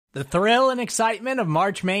The thrill and excitement of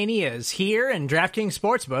March Mania is here, and DraftKings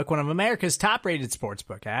Sportsbook, one of America's top-rated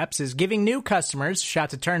sportsbook apps, is giving new customers a shot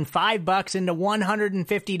to turn $5 into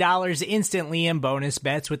 $150 instantly in bonus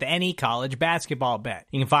bets with any college basketball bet.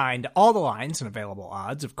 You can find all the lines and available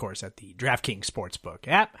odds, of course, at the DraftKings Sportsbook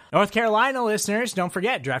app. North Carolina listeners, don't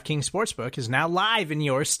forget, DraftKings Sportsbook is now live in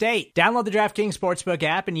your state. Download the DraftKings Sportsbook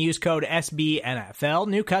app and use code SBNFL.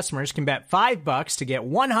 New customers can bet $5 to get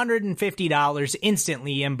 $150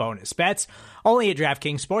 instantly in bonus bets, only at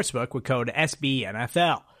DraftKings Sportsbook with code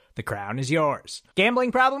SBNFL. The crown is yours.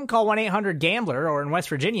 Gambling problem? Call 1-800-GAMBLER, or in West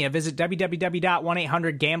Virginia, visit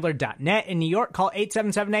www.1800gambler.net. In New York, call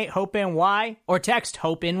 877-8-HOPE-NY or text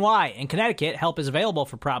HOPE-NY. In Connecticut, help is available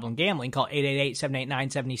for problem gambling. Call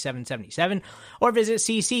 888-789-7777 or visit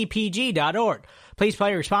ccpg.org. Please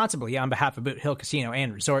play responsibly on behalf of Boot Hill Casino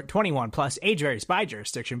and Resort. 21 plus, age varies by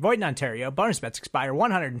jurisdiction. Void in Ontario. Bonus bets expire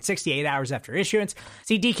 168 hours after issuance.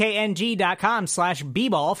 See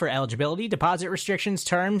dkng.com/bball for eligibility, deposit restrictions,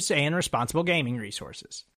 terms, and responsible gaming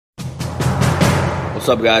resources. What's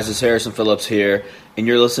up, guys? It's Harrison Phillips here, and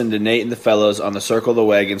you're listening to Nate and the Fellows on the Circle the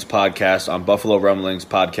Wagons podcast on Buffalo Rumblings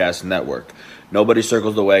Podcast Network. Nobody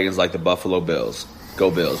circles the wagons like the Buffalo Bills.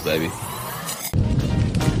 Go Bills, baby.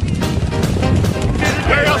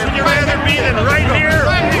 Where else would you rather be than right here,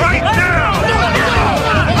 right now?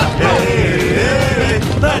 Hey, hey,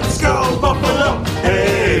 let's go Buffalo.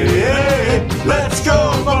 Hey, hey, let's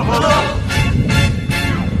go Buffalo.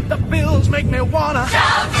 The Bills make me wanna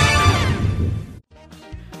shout.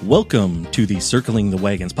 Welcome to the Circling the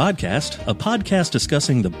Wagons podcast, a podcast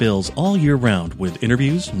discussing the Bills all year round with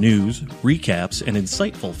interviews, news, recaps, and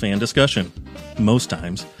insightful fan discussion. Most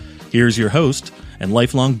times. Here's your host and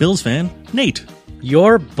lifelong Bills fan, Nate.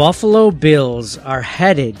 Your Buffalo Bills are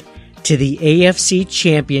headed to the AFC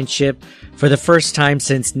Championship for the first time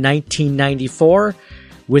since 1994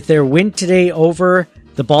 with their win today over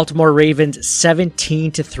the Baltimore Ravens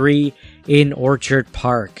 17-3 in Orchard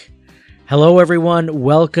Park. Hello everyone,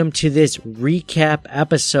 welcome to this recap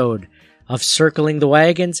episode of Circling the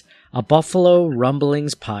Wagons, a Buffalo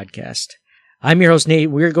Rumblings podcast. I'm your host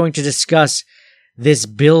Nate. We're going to discuss this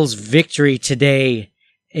Bills victory today,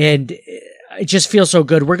 and it just feels so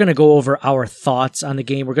good. We're going to go over our thoughts on the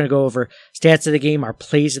game. We're going to go over stats of the game, our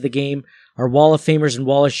plays of the game, our Wall of Famers and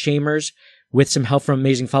Wall of Shamers with some help from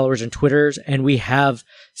amazing followers and Twitters. And we have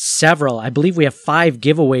several, I believe we have 5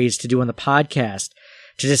 giveaways to do on the podcast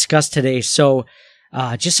to discuss today. So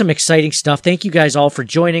just some exciting stuff. Thank you guys all for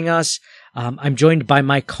joining us. I'm joined by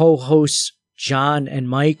my co-hosts, John and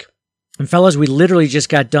Mike. And fellas, we literally just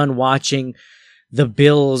got done watching the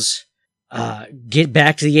Bills get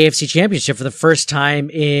back to the AFC Championship for the first time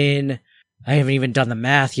in, I haven't even done the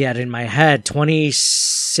math yet in my head,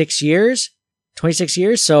 26 years.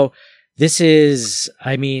 So this is,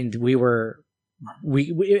 I mean,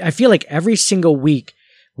 I feel like every single week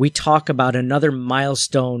we talk about another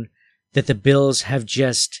milestone that the Bills have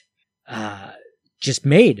just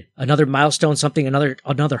made. Another milestone, something,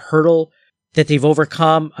 another hurdle that they've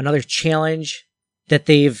overcome, another challenge that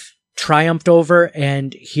they've triumphed over,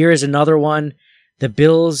 and here is another one. The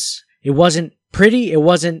Bills, it wasn't pretty, it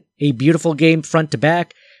wasn't a beautiful game front to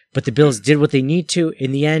back, but the Bills did what they need to.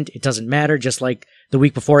 In the end, it doesn't matter, just like the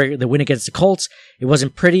week before the win against the Colts. It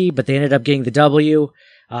wasn't pretty, but they ended up getting the W.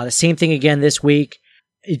 The same thing again this week.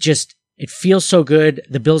 It feels so good.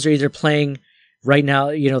 The Bills are either playing right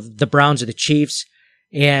now, the Browns or the Chiefs,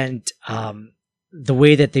 and the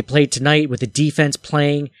way that they played tonight with the defense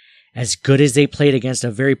playing as good as they played against a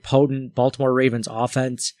very potent Baltimore Ravens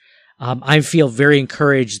offense, I feel very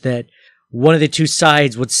encouraged that one of the two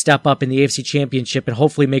sides would step up in the AFC Championship and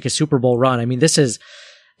hopefully make a Super Bowl run. I mean, this is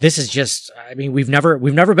just, I mean, we've never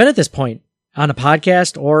been at this point on a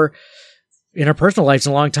podcast or in our personal lives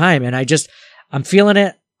in a long time. And I'm feeling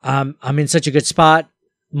it. I'm in such a good spot.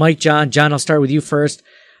 Mike, John, I'll start with you first.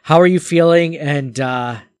 How are you feeling? And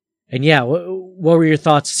yeah, what were your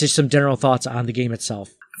thoughts? Just some general thoughts on the game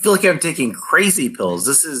itself. I feel like I'm taking crazy pills.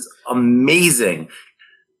 This is amazing.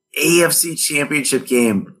 AFC Championship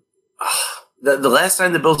game. The last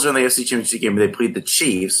time the Bills were in the AFC Championship game, they played the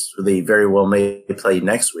Chiefs, who they very well may play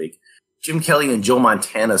next week. Jim Kelly and Joe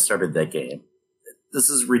Montana started that game. This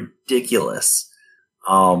is ridiculous.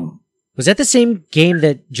 Was that the same game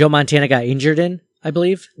that Joe Montana got injured in, I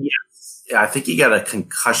believe? Yes. Yeah, I think he got a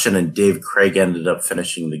concussion and Dave Craig ended up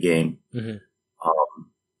finishing the game. Mm-hmm.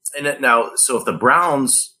 So if the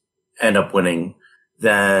Browns end up winning,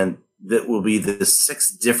 then that will be the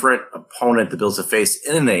 6th different opponent the Bills have faced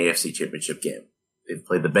in an AFC Championship game. They've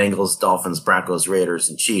played the Bengals, Dolphins, Broncos, Raiders,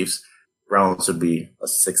 and Chiefs. Browns would be a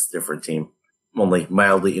 6th different team. Only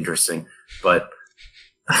mildly interesting. But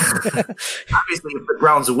Obviously, if the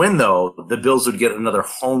Browns win, though, the Bills would get another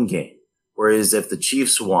home game. Whereas if the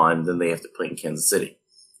Chiefs won, then they have to play in Kansas City.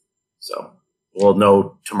 So we'll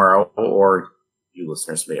know tomorrow, or you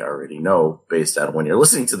listeners may already know based on when you're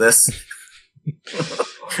listening to this.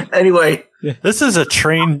 Anyway. This is a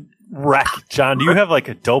train wreck, John. Do you have like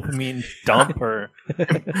a dopamine dump or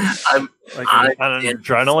I'm on an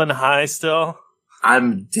adrenaline high still?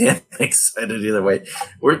 I'm damn excited either way.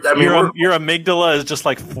 Your amygdala is just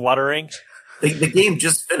like fluttering. The game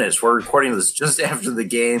just finished. We're recording this just after the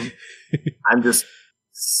game. I'm just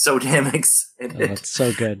so damn excited. Oh, that's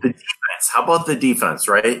so good. The defense. How about the defense,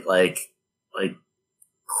 right? Like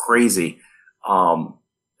crazy.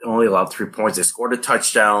 Only allowed 3 points. They scored a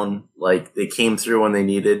touchdown. Like, they came through when they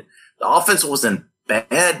needed. The offense wasn't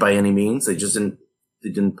bad by any means. They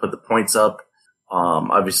didn't put the points up.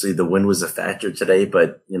 Obviously the win was a factor today,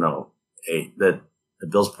 but the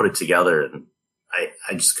Bills put it together, and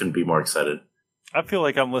I just couldn't be more excited. I feel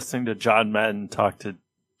like I'm listening to John Madden talk to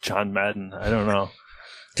John Madden. I don't know.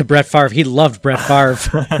 To Brett Favre. He loved Brett Favre.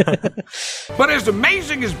 But as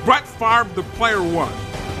amazing as Brett Favre, the player, was,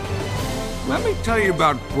 let me tell you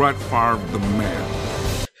about Brett Favre, the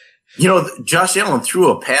man. Josh Allen threw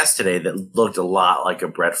a pass today that looked a lot like a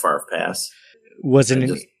Brett Favre pass. Wasn't it?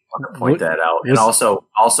 Just want to point that out. And also,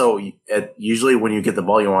 usually when you get the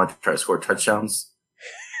ball, you want to try to score touchdowns.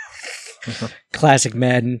 Classic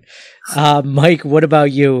Madden. Mike, what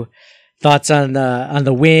about you? Thoughts on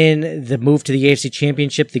the win, the move to the AFC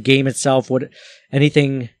Championship, the game itself?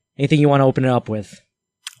 Anything you want to open it up with?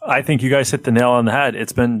 I think you guys hit the nail on the head.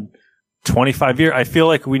 It's been 25 years. I feel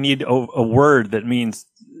like we need a word that means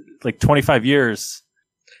like 25 years.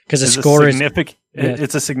 Because the score is significant.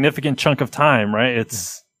 It's a significant chunk of time, right?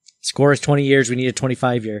 Score is 20 years. We need a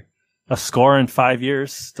 25 year. A score in 5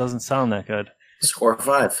 years doesn't sound that good. Score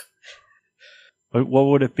 5. What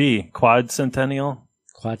would it be? Quad centennial?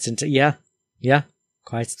 Yeah.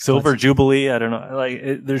 Silver Jubilee. I don't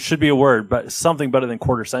know. There should be a word, but something better than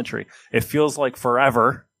quarter century. It feels like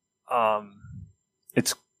forever.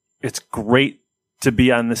 It's great to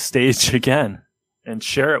be on this stage again and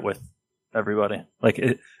share it with everybody. Like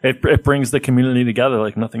it brings the community together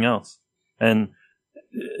like nothing else. And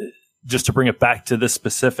just to bring it back to this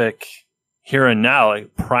specific here and now,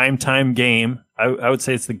 like primetime game, I would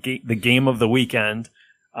say it's the game of the weekend.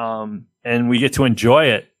 And we get to enjoy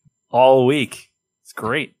it all week. It's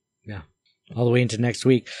great. Yeah. All the way into next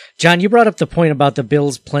week. John, you brought up the point about the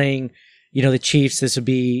Bills playing, the Chiefs. This would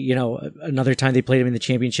be, another time they played them in the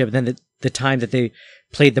championship. And then the time that they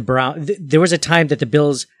played the Browns. There was a time that the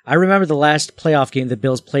Bills, I remember the last playoff game the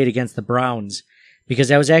Bills played against the Browns, because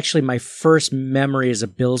that was actually my first memory as a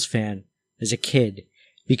Bills fan as a kid,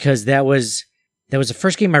 because that was the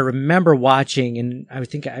first game I remember watching. And I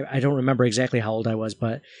think, I don't remember exactly how old I was,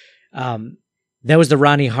 but, that was the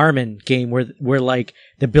Ronnie Harmon game where like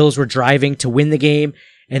the Bills were driving to win the game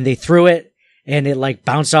and they threw it and it like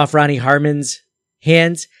bounced off Ronnie Harmon's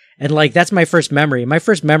hands. And like, that's my first memory. My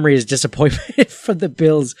first memory is disappointment for the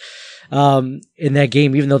Bills, in that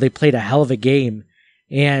game, even though they played a hell of a game.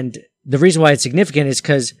 And the reason why it's significant is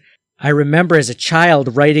because I remember as a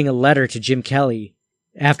child writing a letter to Jim Kelly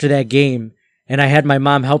after that game. And I had my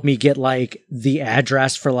mom help me get like the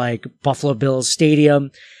address for like Buffalo Bills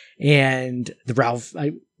Stadium and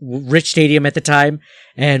the Rich Stadium at the time,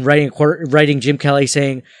 and writing Jim Kelly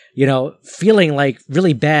saying, feeling like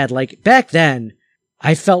really bad. Like back then,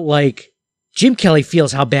 I felt like Jim Kelly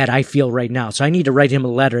feels how bad I feel right now. So I need to write him a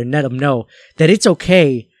letter and let him know that it's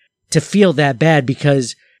okay to feel that bad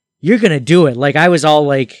because you're going to do it. Like I was all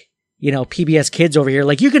like, PBS kids over here,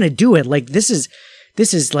 like you're going to do it. Like this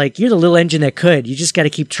is like, you're the little engine that could, you just got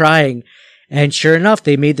to keep trying. And sure enough,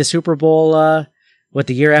 they made the Super Bowl,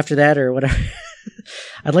 the year after that or whatever.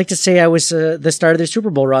 I'd like to say I was the start of their Super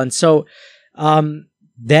Bowl run. So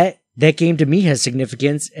that game to me has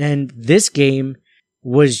significance. And this game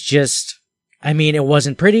was just, it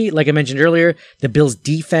wasn't pretty. Like I mentioned earlier, the Bills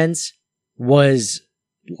defense was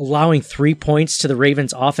allowing 3 points to the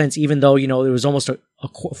Ravens offense, even though, it was almost a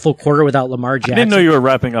full quarter without Lamar Jackson. I didn't know you were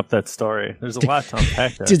wrapping up that story. There's a lot to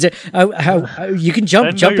unpack there. You can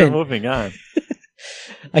jump in. Moving on.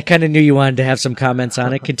 I kind of knew you wanted to have some comments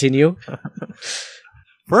on it. Continue.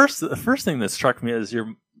 The first thing that struck me is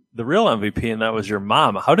the real MVP, and that was your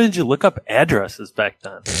mom. How did you look up addresses back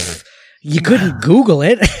then? You couldn't Google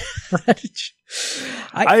it.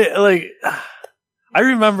 I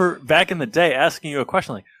remember back in the day asking you a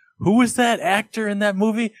question like, who was that actor in that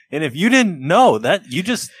movie? And if you didn't know that, you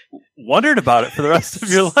just wondered about it for the rest of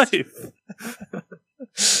your life.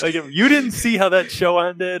 Like if you didn't see how that show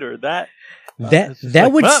ended or that.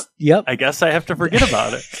 That would, yep. I guess I have to forget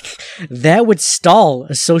about it. That would stall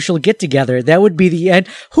a social get together. That would be the end.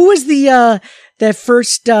 Who was the that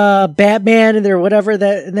first Batman and there whatever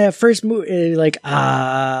that first movie? Like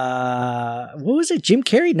what was it? Jim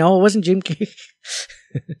Carrey? No, it wasn't Jim Carrey.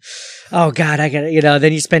 Oh God, I got it.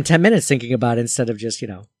 Then you spend 10 minutes thinking about it instead of just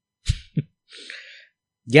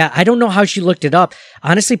Yeah, I don't know how she looked it up.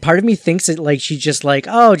 Honestly, part of me thinks that like she just like,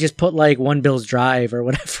 oh, just put like One Bill's Drive or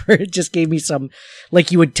whatever. It just gave me some,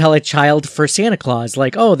 like you would tell a child for Santa Claus,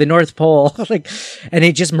 like, oh, the North Pole. And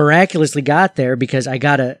it just miraculously got there because I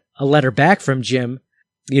got a letter back from Jim,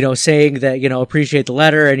 saying that, appreciate the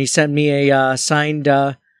letter. And he sent me a signed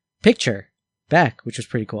picture back, which was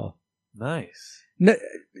pretty cool. Nice. No,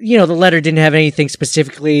 the letter didn't have anything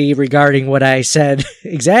specifically regarding what I said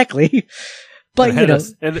exactly. But,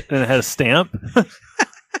 and it had a stamp.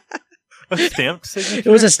 A stamped signature?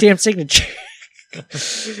 It was a stamped signature.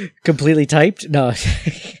 Completely typed? No,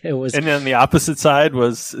 it was. And then the opposite side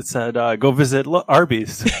it said, go visit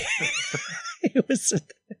Arby's. It was.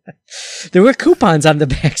 There were coupons on the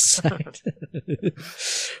back side.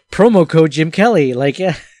 Promo code Jim Kelly. Like,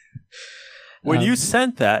 yeah. When you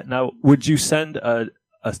sent that, now, would you send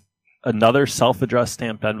another self-addressed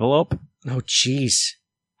stamped envelope? Oh, jeez.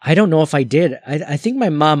 I don't know if I did. I think my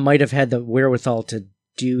mom might have had the wherewithal to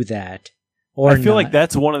do that. Or I feel like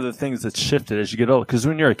that's one of the things that's shifted as you get older. Because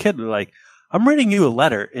when you're a kid, they're like, I'm writing you a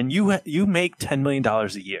letter, and you make $10 million a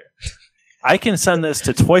year. I can send this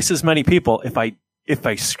to twice as many people if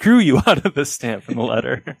I screw you out of the stamp in the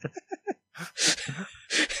letter.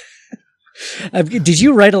 Did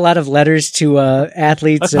you write a lot of letters to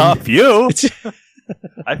athletes? A few.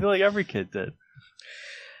 I feel like every kid did.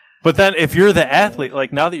 But then if you're the athlete,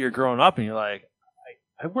 like now that you're growing up and you're like,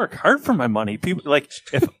 I work hard for my money. People like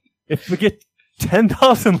if we get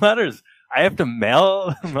 10,000 letters, I have to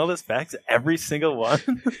mail this back to every single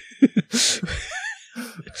one.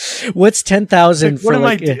 What's 10,000 for? What am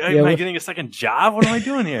like, am I getting a second job? What am I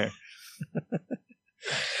doing here?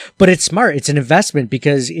 But it's smart. It's an investment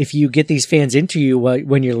because if you get these fans into you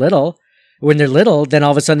when they're little, then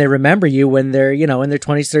all of a sudden they remember you when they're, in their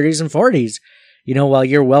 20s, 30s, and 40s. While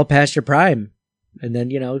you're well past your prime, and then,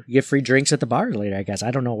 you get free drinks at the bar later, I guess. I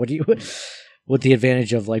don't know what the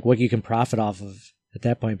advantage of like what you can profit off of at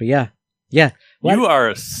that point, but yeah. What? You are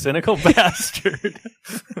a cynical bastard.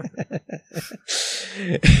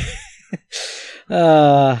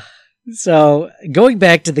 So going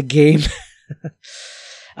back to the game,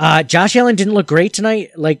 Josh Allen didn't look great tonight.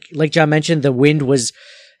 Like John mentioned, the wind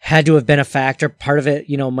had to have been a factor. Part of it,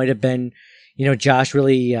 might have been, Josh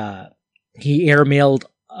really, he airmailed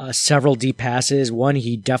several deep passes. One,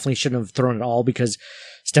 he definitely shouldn't have thrown it all because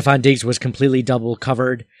Stephon Diggs was completely double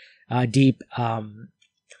covered deep.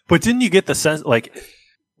 But didn't you get the sense, like,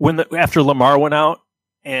 after Lamar went out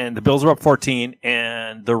and the Bills were up 14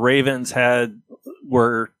 and the Ravens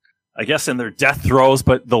were, I guess, in their death throes,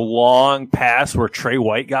 but the long pass where Trey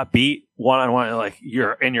White got beat one-on-one, like,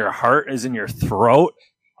 your heart is in your throat.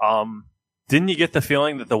 Didn't you get the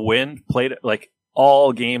feeling that the wind played, like,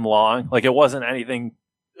 all game long? Like it wasn't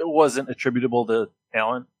attributable to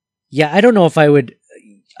Allen? Yeah, I don't know if I would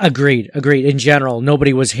agreed. In general,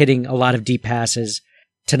 nobody was hitting a lot of deep passes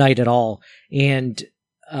tonight at all. And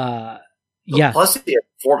yeah. Plus he had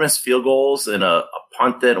 4 missed field goals and a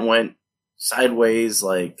punt that went sideways.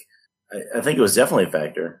 Like I think it was definitely a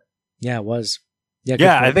factor. Yeah, it was.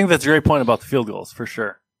 Yeah, I think that's a great point about the field goals for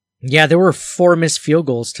sure. Yeah, there were 4 missed field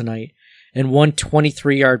goals tonight and one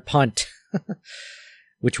 23-yard punt.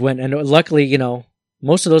 Which went, and luckily,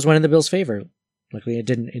 most of those went in the Bills' favor. Luckily, it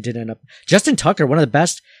didn't end up. Justin Tucker, one of the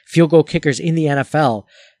best field goal kickers in the NFL,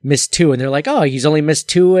 missed 2, and they're like, oh, he's only missed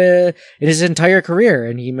 2 in his entire career,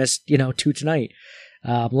 and he missed, 2 tonight.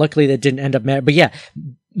 Luckily, that didn't end up matter. But yeah,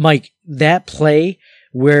 Mike, that play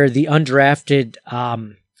where the undrafted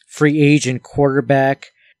free agent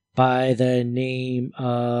quarterback by the name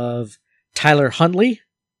of Tyler Huntley,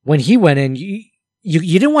 when he went in,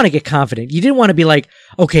 you didn't want to get confident. You didn't want to be like,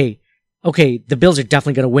 okay, the Bills are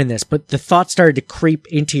definitely going to win this. But the thought started to creep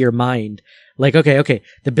into your mind. Like, okay,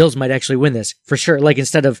 the Bills might actually win this for sure. Like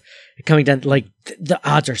instead of coming down, like the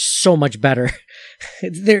odds are so much better.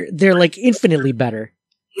 they're like infinitely better.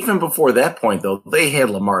 Even before that point, though, they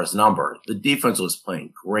had Lamar's number. The defense was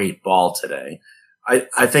playing great ball today.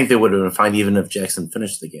 I think they would have been fine even if Jackson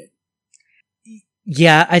finished the game.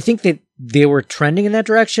 Yeah, I think that they were trending in that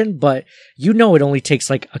direction, but it only takes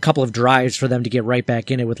like a couple of drives for them to get right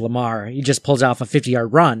back in it with Lamar. He just pulls off a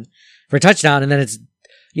 50-yard run for a touchdown, and then it's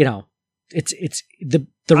the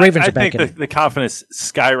Ravens are back in it. I think the confidence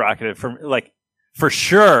skyrocketed from like for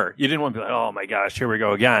sure, you didn't want to be like, oh my gosh, here we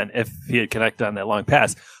go again, if he had connected on that long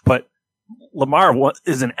pass. But Lamar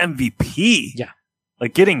is an MVP. Yeah.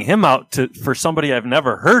 Like getting him out for somebody I've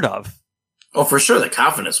never heard of. Oh, for sure, the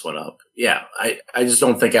confidence went up. Yeah, I just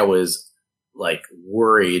don't think I was like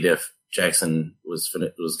worried if Jackson was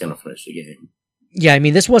going to finish the game. Yeah, I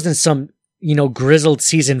mean, this wasn't some, grizzled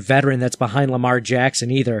seasoned veteran that's behind Lamar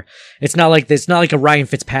Jackson either. It's not like a Ryan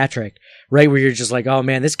Fitzpatrick, right? Where you're just like, oh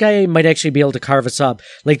man, this guy might actually be able to carve us up.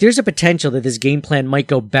 Like, there's a potential that this game plan might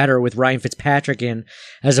go better with Ryan Fitzpatrick in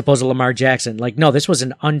as opposed to Lamar Jackson. Like, no, this was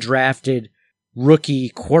an undrafted rookie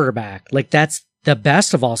quarterback. Like, that's the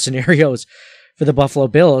best of all scenarios for the Buffalo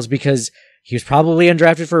Bills because he was probably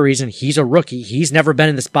undrafted for a reason. He's a rookie. He's never been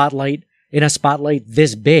in a spotlight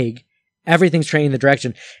this big. Everything's training in the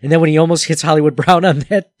direction. And then when he almost hits Hollywood Brown on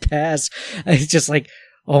that pass, it's just like,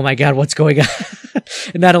 oh my God, what's going on?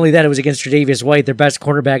 And not only that, it was against Tre'Davious White, their best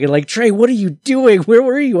cornerback. And like, Trey, what are you doing? Where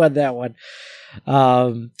were you on that one?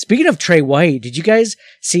 Speaking of Trey White, did you guys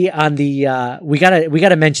see on the, we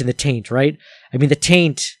gotta mention the taint, right? I mean, the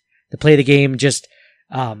taint, the play of the game, just,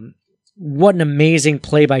 what an amazing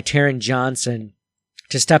play by Taron Johnson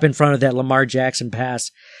to step in front of that Lamar Jackson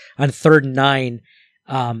pass on 3rd and 9,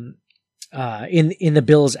 in the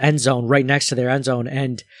Bills end zone, right next to their end zone.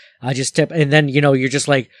 And just step, and then, you're just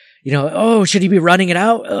like, oh, should he be running it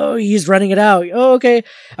out? Oh, he's running it out. Oh, okay.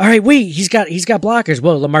 All right. Wait, he's got blockers.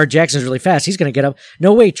 Whoa, Lamar Jackson's really fast. He's going to get up.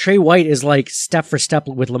 No way. Trey White is like step for step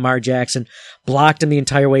with Lamar Jackson, blocked him the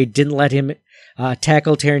entire way, didn't let him,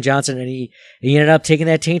 tackle Taron Johnson. And he ended up taking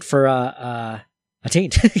that taint for, a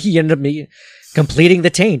taint. He ended up completing the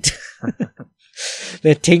taint.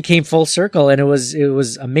 The taint came full circle and it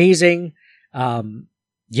was amazing.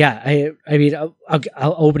 Yeah, I mean, I'll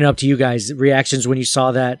open it up to you guys. Reactions when you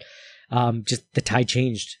saw that, just the tide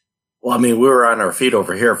changed. Well, I mean, we were on our feet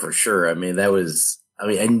over here for sure. I mean,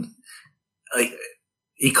 and like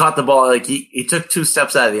he caught the ball, like he took 2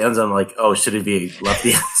 steps out of the end zone, like, oh, should he be left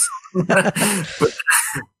the end zone?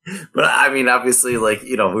 but I mean, obviously, like,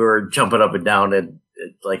 we were jumping up and down and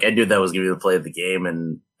like, I knew that was going to be the play of the game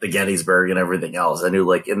and the Gettysburg and everything else. I knew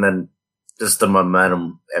and then just the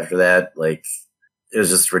momentum after that, like, it was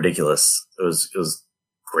just ridiculous. It was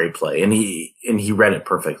great play. And he read it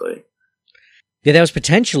perfectly. Yeah, that was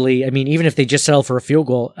potentially, I mean, even if they just settled for a field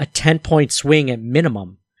goal, a 10-point swing at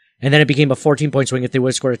minimum. And then it became a 14-point swing if they would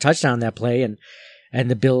have scored a touchdown on that play. And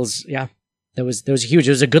the Bills, yeah, that was huge.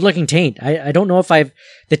 It was a good looking taint. I don't know if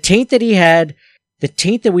the taint that he had, the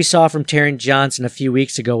taint that we saw from Taron Johnson a few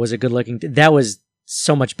weeks ago was a good looking, that was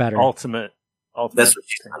so much better. Ultimate. That's what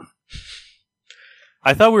she's done.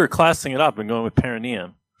 I thought we were classing it up and going with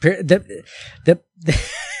perineum. There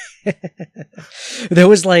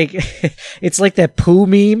was like, it's like that Pooh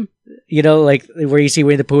meme, like where you see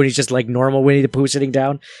Winnie the Pooh and he's just like normal Winnie the Pooh sitting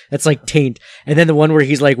down. That's like taint. And then the one where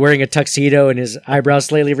he's like wearing a tuxedo and his eyebrows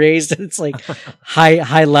slightly raised. And it's like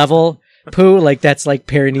high level Pooh. Like that's like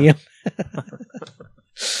perineum.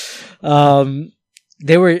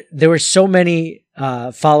 There were so many,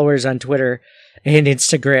 followers on Twitter and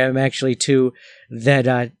Instagram actually too,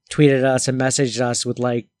 that tweeted us and messaged us with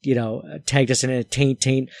like, tagged us in a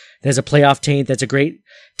taint. There's a playoff taint. That's a great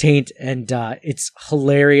taint. And it's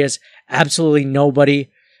hilarious. Absolutely nobody.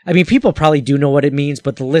 I mean, people probably do know what it means,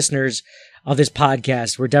 but the listeners of this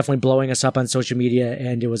podcast were definitely blowing us up on social media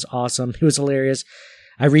and it was awesome. It was hilarious.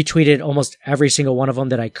 I retweeted almost every single one of them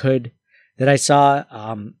that I saw.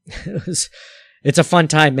 It's a fun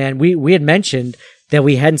time, man. We had mentioned that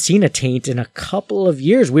we hadn't seen a taint in a couple of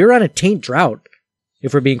years. We were on a taint drought,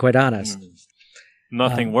 if we're being quite honest.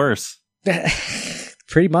 Nothing worse.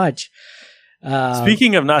 Pretty much.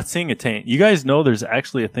 Speaking of not seeing a taint, you guys know there's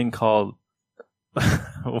actually a thing called...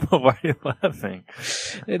 Why are you laughing?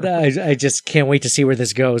 I just can't wait to see where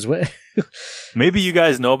this goes. Maybe you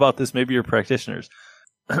guys know about this. Maybe you're practitioners.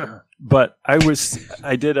 But I was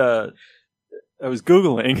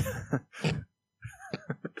Googling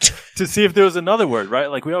to see if there was another word, right?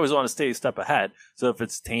 Like we always want to stay a step ahead. So if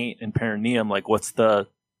it's taint and perineum, like is there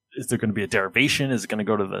going to be a derivation? Is it going to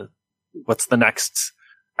go to what's the next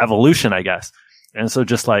evolution, I guess? And so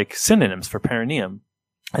just like synonyms for perineum,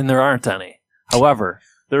 and there aren't any. However,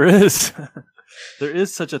 there is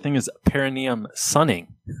such a thing as perineum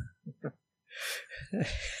sunning.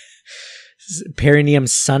 Perineum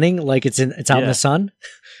sunning, like it's out in the sun.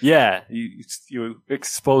 Yeah, you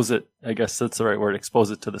expose it. I guess that's the right word. Expose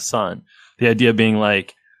it to the sun. The idea being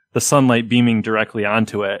like the sunlight beaming directly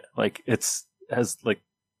onto it, like has like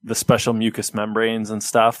the special mucous membranes and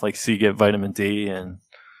stuff. Like so you get vitamin D and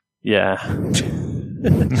yeah.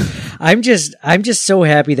 I'm just so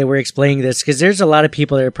happy that we're explaining this because there's a lot of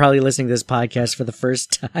people that are probably listening to this podcast for the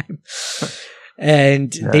first time,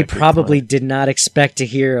 and they probably did not expect to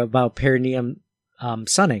hear about perineum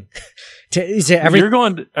sunning.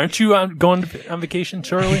 Aren't you going on vacation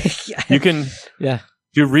shortly? You can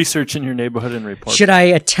do research in your neighborhood and report. Should I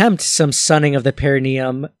attempt some sunning of the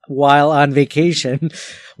perineum while on vacation,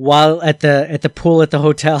 while at the pool at the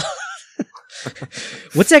hotel?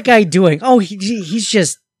 What's that guy doing? Oh, he's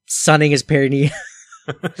just sunning his perineum.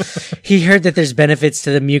 He heard that there's benefits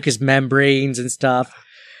to the mucous membranes and stuff.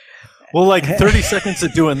 Well, like 30 seconds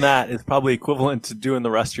of doing that is probably equivalent to doing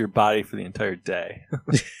the rest of your body for the entire day.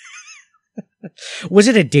 Was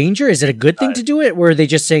it a danger? Is it a good thing to do it? Or are they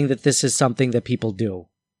just saying that this is something that people do?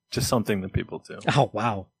 Just something that people do. Oh,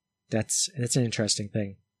 wow. That's an interesting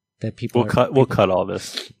thing that people We'll cut all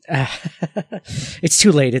this. It's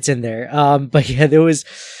too late. It's in there. But yeah, there was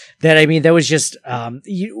that. I mean, that was just,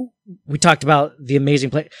 we talked about the amazing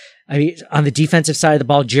play. I mean, on the defensive side of the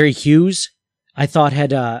ball, Jerry Hughes, I thought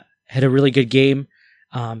had a really good game.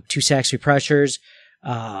 2 sacks, 3 pressures.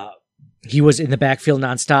 He was in the backfield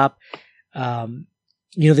nonstop.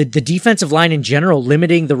 The defensive line in general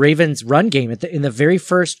limiting the Ravens' run game in the very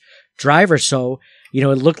first drive or so. It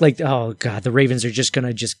looked like, oh God, the Ravens are just going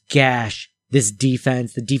to just gash this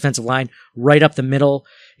defense, the defensive line right up the middle.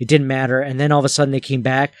 It didn't matter. And then all of a sudden they came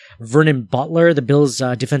back. Vernon Butler, the Bills'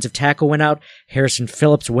 defensive tackle, went out. Harrison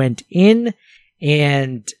Phillips went in,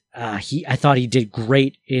 and I thought he did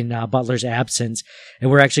great in Butler's absence. And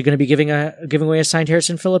we're actually going to be giving away a signed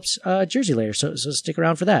Harrison Phillips jersey later. So stick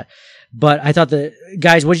around for that. But I thought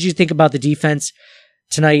guys, what did you think about the defense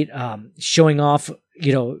tonight? Showing off,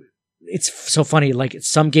 it's so funny. Like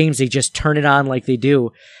some games they just turn it on like they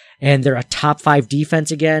do, and they're a top 5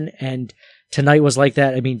 defense again. And tonight was like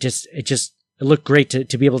that. I mean, it looked great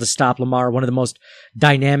to be able to stop Lamar, one of the most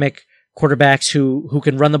dynamic quarterbacks who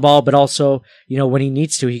can run the ball, but also, when he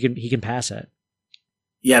needs to, he can pass it.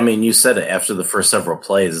 Yeah, I mean, you said it after the first several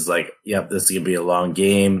plays. It's like, yep, this is going to be a long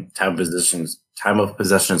game. Time of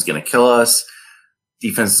possession is going to kill us.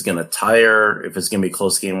 Defense is going to tire. If it's going to be a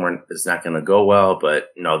close game, it's not going to go well. But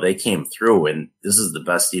no, they came through, and this is the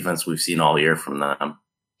best defense we've seen all year from them.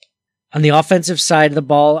 On the offensive side of the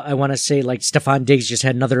ball, I want to say like Stephon Diggs just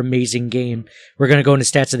had another amazing game. We're going to go into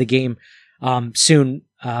stats of the game soon,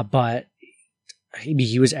 but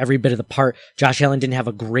he was every bit of the part. Josh Allen didn't have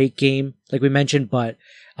a great game, like we mentioned, but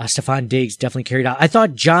Stephon Diggs definitely carried out. I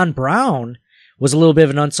thought John Brown was a little bit of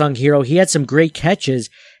an unsung hero. He had some great catches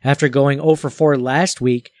after going 0 for 4 last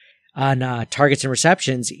week on targets and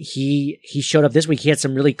receptions. He showed up this week. He had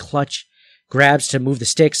some really clutch grabs to move the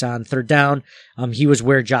sticks on third down. He was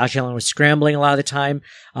where Josh Allen was scrambling a lot of the time.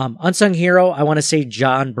 Unsung hero, I want to say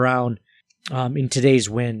John Brown in today's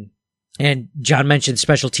win. And John mentioned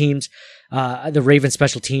special teams. The Ravens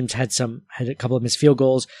special teams had a couple of missed field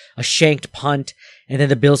goals, a shanked punt, and then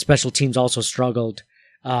the Bills special teams also struggled.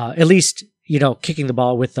 At least, kicking the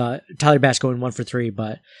ball with Tyler Bass going 1 for 3.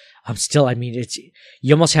 But still, I mean,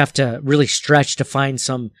 you almost have to really stretch to find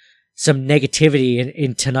some negativity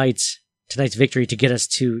in tonight's victory to get us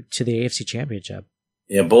to the AFC Championship.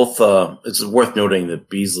 Yeah, both. It's worth noting that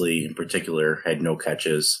Beasley in particular had no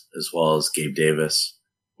catches, as well as Gabe Davis,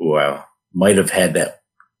 who might have had that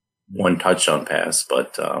one touchdown pass,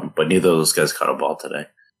 but neither of those guys caught a ball today.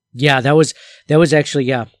 Yeah, that was actually,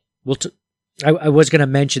 yeah. I was going to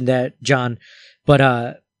mention that, John,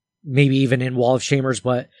 but maybe even in Wall of Shamers,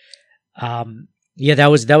 but yeah, that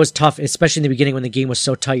was tough, especially in the beginning when the game was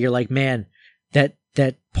so tight. You're like, man, that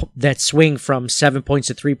swing from 7 points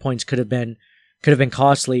to 3 points could have been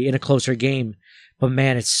costly in a closer game. But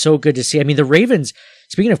man, it's so good to see. I mean, the Ravens,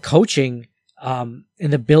 speaking of coaching, and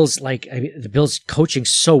the Bills, the Bills coaching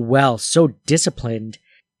so well, so disciplined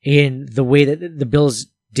in the way that the Bills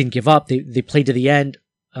didn't give up. They played to the end,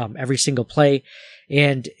 every single play.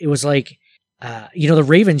 And it was like, the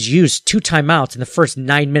Ravens used 2 timeouts in the first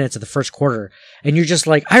 9 minutes of the first quarter. And you're just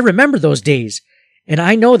like, I remember those days. And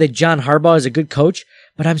I know that John Harbaugh is a good coach,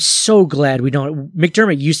 but I'm so glad we don't.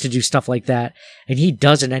 McDermott used to do stuff like that, and he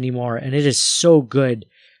doesn't anymore. And it is so good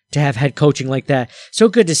to have head coaching like that. So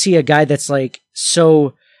good to see a guy that's like,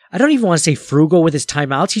 so, I don't even want to say frugal with his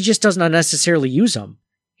timeouts. He just doesn't unnecessarily use them.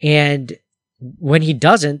 And when he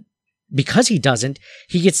doesn't, because he doesn't,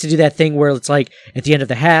 he gets to do that thing where it's like at the end of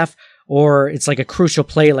the half, or it's like a crucial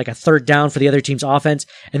play, like a third down for the other team's offense,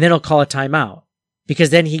 and then he'll call a timeout. Because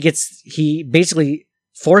then he basically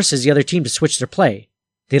forces the other team to switch their play.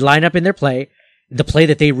 They line up in their play, the play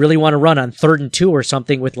that they really want to run on 3rd and 2 or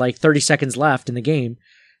something with like 30 seconds left in the game.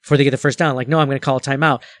 before they get the first down. Like, no, I'm going to call a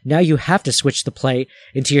timeout. Now you have to switch the play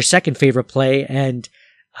into your second favorite play. And,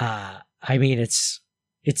 I mean, it's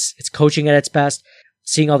coaching at its best.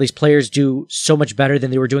 Seeing all these players do so much better than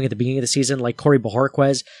they were doing at the beginning of the season, like Corey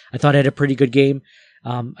Bojorquez, I thought had a pretty good game.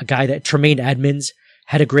 A guy that Tremaine Edmonds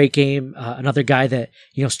had a great game. Another guy that,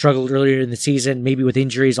 struggled earlier in the season, maybe with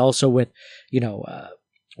injuries, also with,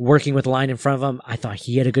 working with the line in front of him. I thought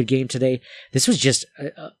he had a good game today. This was just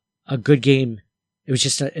a good game. It was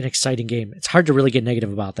just an exciting game. It's hard to really get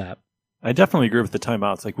negative about that. I definitely agree with the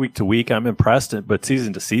timeouts. Like week to week, I'm impressed, but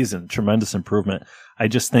season to season, tremendous improvement. I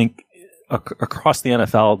just think across the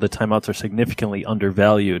NFL, the timeouts are significantly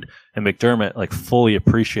undervalued, and McDermott like fully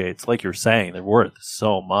appreciates, like you're saying, they're worth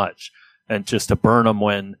so much, and just to burn them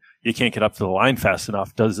when you can't get up to the line fast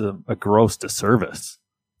enough does a gross disservice.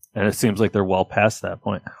 And it seems like they're well past that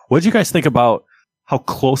point. What did you guys think about how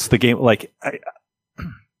close the game? Like,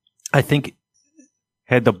 I think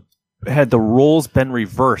had the roles been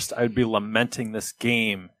reversed, I'd be lamenting this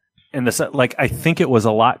game. And this, like, I think it was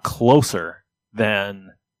a lot closer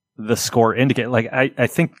than the score indicated. Like, I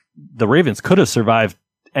think the Ravens could have survived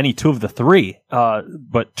any two of the three,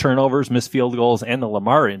 but turnovers, missed field goals, and the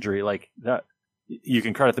Lamar injury, like that, you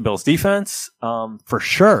can credit the Bills' defense, for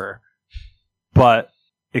sure, but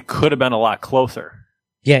it could have been a lot closer.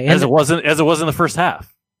 Yeah, as it was in the first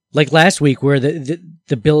half. Like last week, where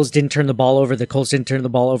the Bills didn't turn the ball over, the Colts didn't turn the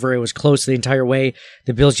ball over. It was close the entire way.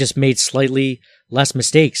 The Bills just made slightly less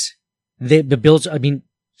mistakes. The Bills, I mean,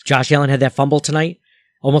 Josh Allen had that fumble tonight.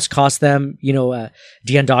 Almost cost them,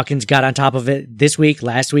 Deion Dawkins got on top of it this week.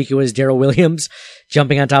 Last week, it was Darrell Williams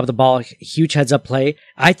jumping on top of the ball. Huge heads up play.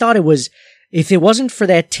 I thought it was, if it wasn't for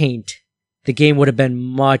that taint, the game would have been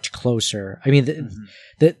much closer. I mean,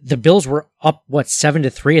 the Bills were up,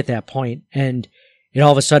 7-3 at that point, and it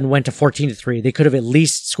all of a sudden went to 14-3. They could have at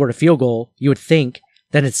least scored a field goal, you would think.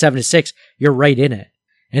 Then it's 7-6. You're right in it.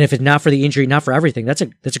 And if it's not for the injury, not for everything, that's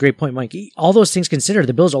a great point, Mike. All those things considered,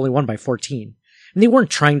 the Bills only won by 14. And they weren't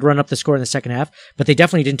trying to run up the score in the second half, but they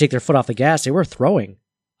definitely didn't take their foot off the gas. They were throwing.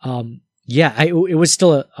 It was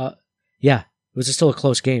still a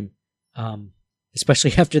close game.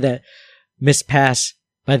 Especially after that missed pass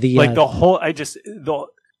by the,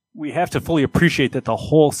 we have to fully appreciate that the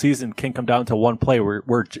whole season can come down to one play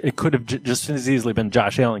where it could have just as easily been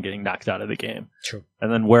Josh Allen getting knocked out of the game. True.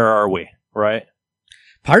 And then where are we? Right.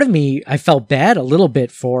 Part of me, I felt bad a little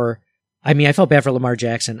bit for Lamar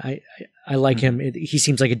Jackson. I like him. He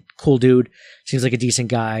seems like a cool dude. Seems like a decent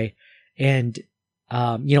guy. And,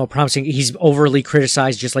 promising. He's overly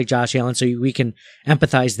criticized just like Josh Allen, so we can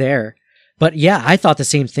empathize there. But yeah, I thought the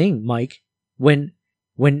same thing, Mike. When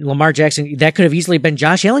Lamar Jackson, that could have easily been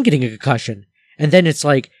Josh Allen getting a concussion. And then it's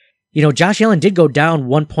like, Josh Allen did go down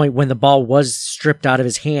one point when the ball was stripped out of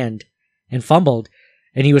his hand and fumbled.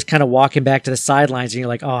 And he was kind of walking back to the sidelines, and you're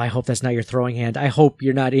like, oh, I hope that's not your throwing hand. I hope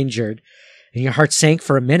you're not injured. And your heart sank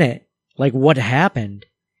for a minute. Like, what happened?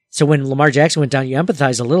 So when Lamar Jackson went down, you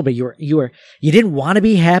empathized a little bit. You didn't want to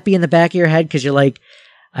be happy in the back of your head because you're like,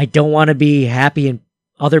 I don't want to be happy in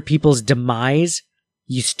other people's demise.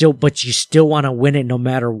 But you still want to win it no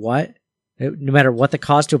matter what the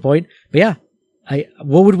cost to a point. But yeah,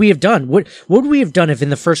 what would we have done? What would we have done if in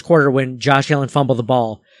the first quarter when Josh Allen fumbled the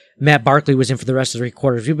ball, Matt Barkley was in for the rest of the 3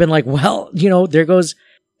 quarters? We've been like, well, there goes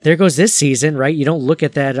this season, right? You don't look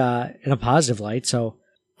at that in a positive light. So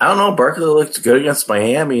I don't know. Barkley looked good against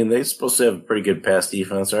Miami, and they're supposed to have a pretty good pass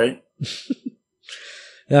defense, right?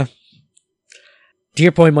 Yeah. To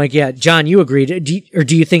your point, Mike, yeah. John, you agreed.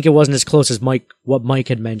 Do you think it wasn't as close as what Mike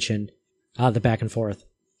had mentioned, the back and forth?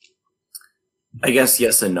 I guess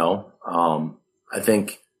yes and no. I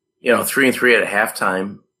think, 3-3 at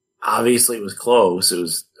halftime, obviously it was close. It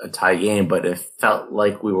was a tie game, but it felt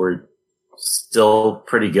like we were still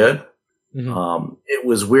pretty good. Mm-hmm. It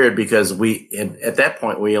was weird because at that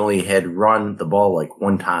point, we only had run the ball like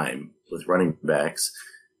one time with running backs,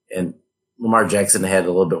 and Lamar Jackson had a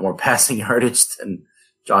little bit more passing yardage than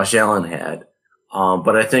Josh Allen had.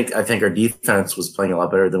 But I think our defense was playing a lot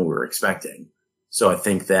better than we were expecting. So I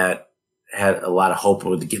think that had a lot of hope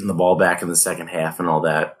with getting the ball back in the second half and all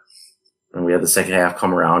that. And we had the second half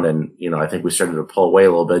come around, and, I think we started to pull away a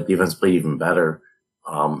little bit. Defense played even better.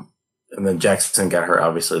 And then Jackson got hurt.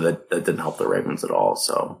 Obviously that didn't help the Ravens at all.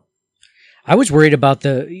 So I was worried about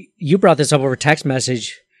you brought this up over text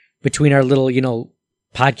message between our little,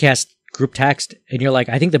 podcast group text, and you're like,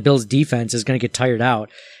 I think the Bills defense is going to get tired out.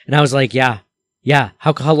 And I was like, yeah.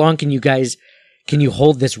 How long can you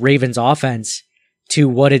hold this Ravens offense to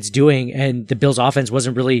what it's doing? And the Bills offense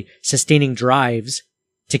wasn't really sustaining drives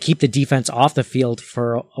to keep the defense off the field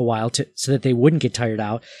for a while so that they wouldn't get tired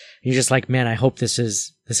out. And you're just like, man, I hope this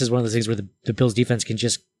is this is one of those things where the Bills defense can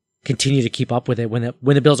just continue to keep up with it when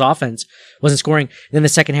the Bills offense wasn't scoring. Then the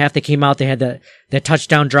second half they came out, they had that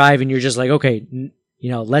touchdown drive, and you're just like, okay,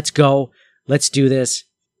 let's go. Let's do this.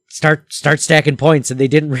 Start stacking points, and they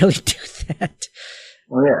didn't really do that.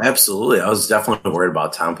 Well, yeah, absolutely. I was definitely worried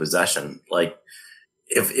about time possession. Like,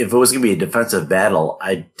 if it was going to be a defensive battle,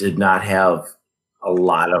 I did not have a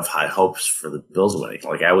lot of high hopes for the Bills winning.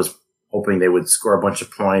 Like, I was hoping they would score a bunch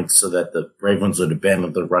of points so that the Ravens would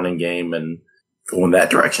abandon the running game and go in that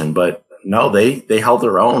direction. But no, they held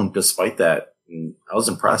their own despite that. And I was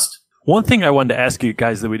impressed. One thing I wanted to ask you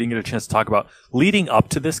guys that we didn't get a chance to talk about, leading up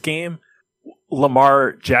to this game,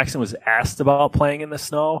 Lamar Jackson was asked about playing in the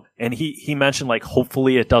snow, and he mentioned, like,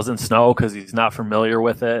 hopefully it doesn't snow because he's not familiar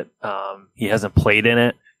with it. He hasn't played in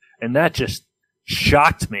it. And that just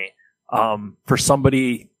shocked me for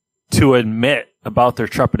somebody to admit about their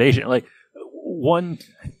trepidation. Like, I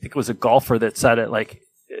think it was a golfer that said it, like,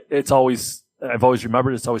 I've always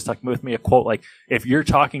remembered, it's always stuck with me, a quote, like, if you're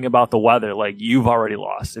talking about the weather, like, you've already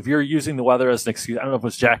lost. If you're using the weather as an excuse, I don't know if it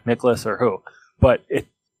was Jack Nicklaus or who, but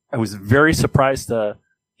I was very surprised to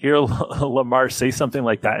hear Lamar say something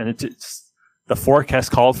like that. And the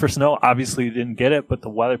forecast called for snow. Obviously you didn't get it, but the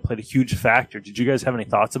weather played a huge factor. Did you guys have any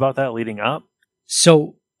thoughts about that leading up?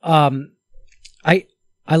 So, I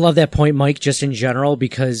love that point, Mike, just in general,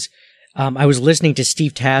 because I was listening to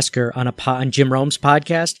Steve Tasker on Jim Rome's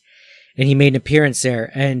podcast, and he made an appearance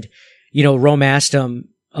there. And, Rome asked him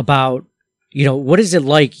about, what is it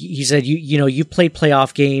like? He said, you've played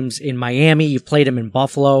playoff games in Miami, you've played them in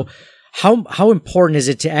Buffalo. How important is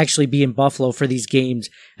it to actually be in Buffalo for these games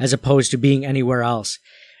as opposed to being anywhere else?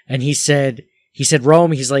 And he said,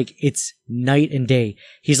 Rome, he's like, it's night and day.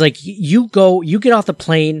 He's like, you get off the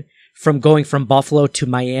plane from going from Buffalo to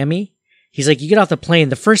Miami. He's like, you get off the plane,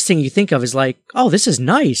 the first thing you think of is like, oh, this is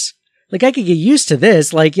nice. Like, I could get used to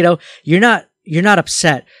this. Like, you're not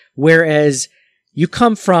upset. Whereas you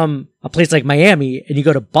come from a place like Miami and you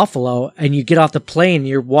go to Buffalo and you get off the plane and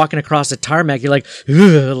you're walking across the tarmac. You're like,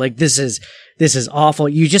 ugh, like, this is awful.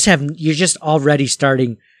 You're just already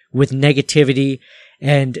starting with negativity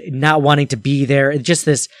and not wanting to be there. It's just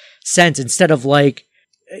this sense, instead of like,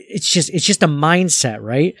 it's just a mindset,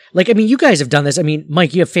 right? Like, I mean, you guys have done this. I mean,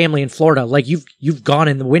 Mike, you have family in Florida. Like, you've gone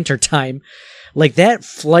in the winter time. Like, that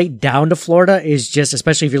flight down to Florida is just,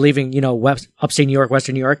 especially if you're leaving, upstate New York,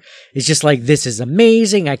 Western New York, it's just like, this is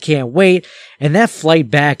amazing. I can't wait. And that flight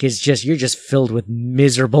back is just, you're just filled with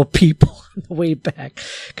miserable people on the way back.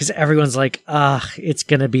 Cause everyone's like, it's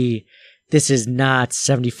going to be, this is not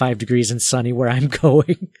 75 degrees and sunny where I'm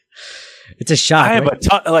going. It's a shock. I have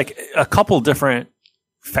right? a couple different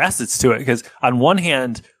facets to it, because on one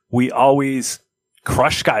hand, we always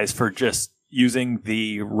crush guys for just using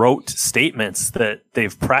the rote statements that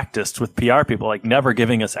they've practiced with PR people, like never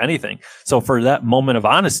giving us anything. So for that moment of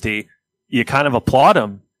honesty, you kind of applaud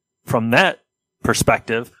them from that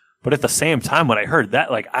perspective. But at the same time, when I heard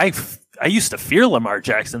that, like, I used to fear Lamar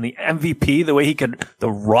Jackson, the MVP, the way he could,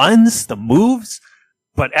 the runs, the moves.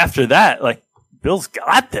 But after that, like, Bill's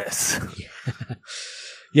got this.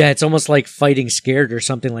 Yeah, it's almost like fighting scared or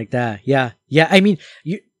something like that. Yeah. I mean,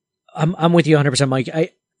 I'm with you 100%,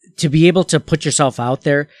 Mike. To be able to put yourself out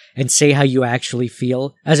there and say how you actually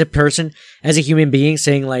feel as a person, as a human being,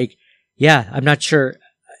 saying like, yeah, I'm not sure,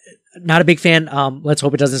 not a big fan. Let's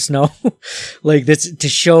hope it doesn't snow. Like, this, to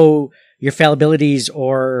show your fallibilities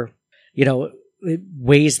or,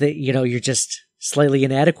 ways that, you're just slightly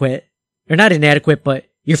inadequate, or not inadequate, but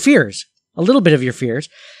your fears, a little bit of your fears.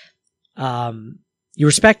 You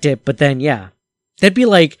respect it, but then, yeah, that'd be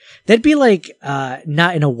like,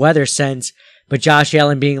 not in a weather sense, but Josh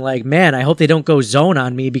Allen being like, man, I hope they don't go zone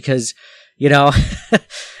on me because, not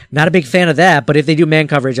a big fan of that. But if they do man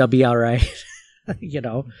coverage, I'll be all right.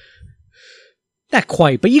 Not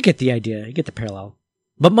quite, but you get the idea. You get the parallel.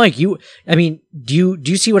 But Mike, do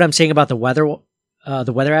you see what I'm saying about the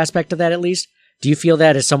weather aspect of that at least? Do you feel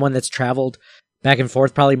that as someone that's traveled back and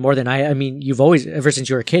forth probably more than I mean, you've always, ever since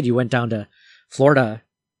you were a kid, you went down to Florida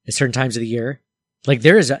at certain times of the year. Like,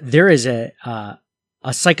 there is a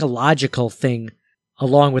psychological thing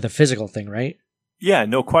along with a physical thing, right? Yeah,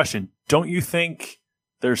 no question. Don't you think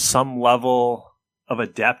there's some level of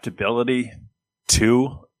adaptability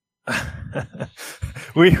too?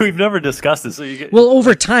 We've never discussed this. So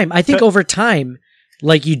over time, I think over time,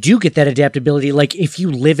 like, you do get that adaptability. Like, if you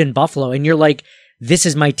live in Buffalo and you're like, this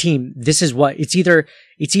is my team, this is what, it's either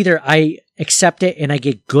I accept it and I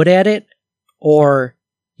get good at it, or,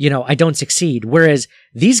 I don't succeed. Whereas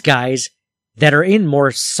these guys that are in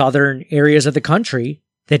more southern areas of the country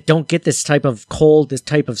that don't get this type of cold, this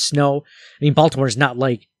type of snow. I mean, Baltimore is not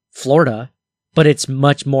like Florida. but it's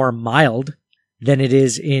much more mild than it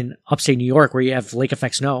is in upstate New York where you have lake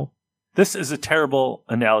effect snow. This is a terrible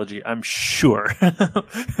analogy, I'm sure.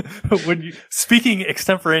 Speaking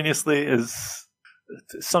extemporaneously is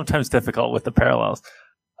sometimes difficult with the parallels.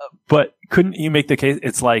 But couldn't you make the case?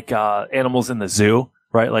 It's like animals in the zoo,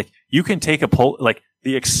 right? Like you can take like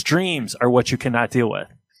the extremes are what you cannot deal with.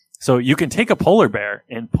 So you can take a polar bear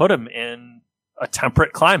and put him in a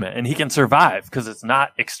temperate climate and he can survive because it's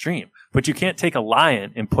not extreme. But you can't take a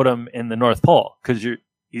lion and put him in the North Pole because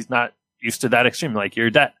he's not used to that extreme. Like you're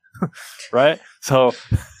dead, right? So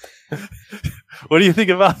what do you think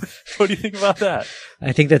about that?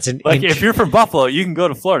 I think that's if you're from Buffalo, you can go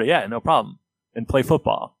to Florida, yeah, no problem, and play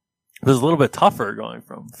football. It was a little bit tougher going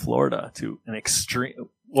from Florida to an extreme.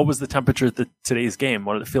 What was the temperature at today's game?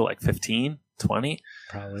 What did it feel like? 15, 20?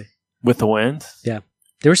 Probably. With the wind? Yeah.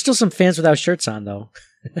 There were still some fans without shirts on, though.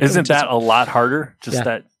 Isn't that a lot harder?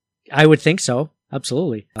 That. I would think so.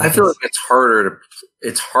 Absolutely. I feel like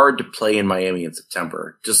it's hard to play in Miami in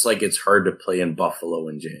September, just like it's hard to play in Buffalo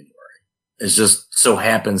in January. It just so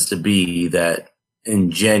happens to be that in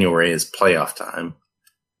January is playoff time.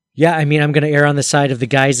 Yeah, I mean, I'm going to err on the side of the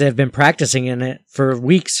guys that have been practicing in it for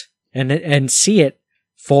weeks and see it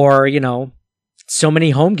for, so many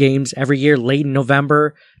home games every year, late in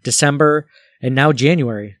November, December, and now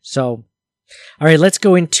January. So, all right, let's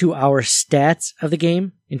go into our stats of the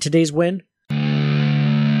game in today's win.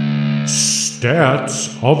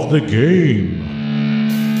 Stats of the game.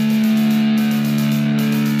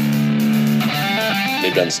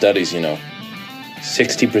 They've done studies,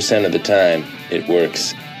 60% of the time it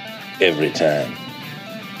works every time.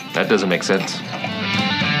 That doesn't make sense.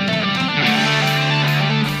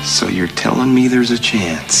 So you're telling me there's a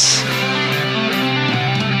chance?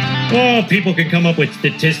 Oh, people can come up with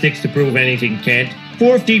statistics to prove anything, Kent.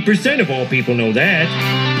 40% of all people know that.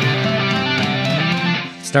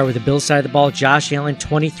 Start with the Bills side of the ball. Josh Allen,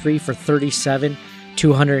 23 for 37,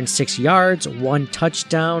 206 yards, 1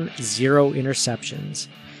 touchdown, 0 interceptions.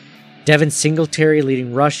 Devin Singletary,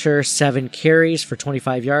 leading rusher, 7 carries for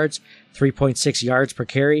 25 yards, 3.6 yards per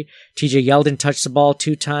carry. TJ Yeldon touched the ball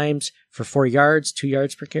 2 times for 4 yards, 2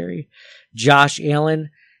 yards per carry. Josh Allen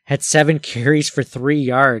had 7 carries for 3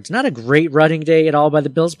 yards. Not a great running day at all by the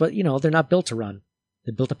Bills, but, they're not built to run.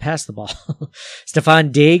 They're built to pass the ball.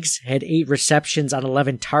 Stephon Diggs had 8 receptions on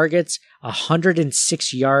 11 targets,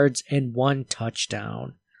 106 yards, and 1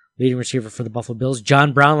 touchdown. Leading receiver for the Buffalo Bills,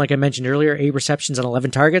 John Brown, like I mentioned earlier, 8 receptions on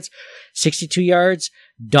 11 targets, 62 yards.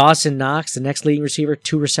 Dawson Knox, the next leading receiver,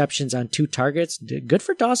 2 receptions on 2 targets. Good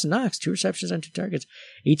for Dawson Knox, 2 receptions on 2 targets,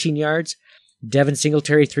 18 yards. Devin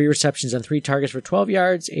Singletary, 3 receptions on 3 targets for 12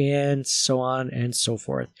 yards, and so on and so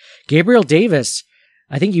forth. Gabriel Davis,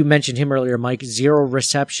 I think you mentioned him earlier, Mike, 0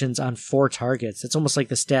 receptions on 4 targets. That's almost like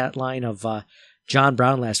the stat line of John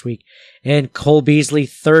Brown last week. And Cole Beasley,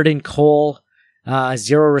 3rd and Cole,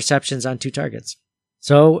 0 receptions on 2 targets.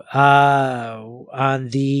 So, on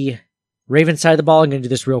the Ravens side of the ball, I'm going to do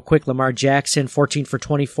this real quick. Lamar Jackson, 14 for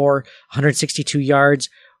 24, 162 yards,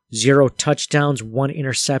 0 touchdowns, 1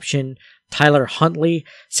 interception. Tyler Huntley,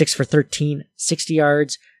 6 for 13, 60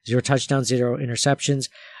 yards, 0 touchdowns, 0 interceptions.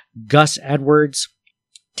 Gus Edwards,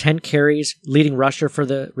 10 carries, leading rusher for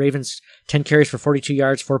the Ravens, 10 carries for 42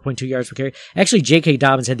 yards, 4.2 yards per carry. Actually, J.K.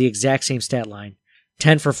 Dobbins had the exact same stat line.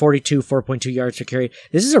 10 for 42, 4.2 yards per carry.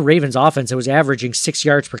 This is a Ravens offense that was averaging 6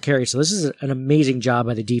 yards per carry, so this is an amazing job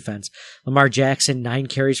by the defense. Lamar Jackson, 9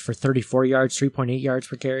 carries for 34 yards, 3.8 yards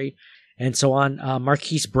per carry, and so on.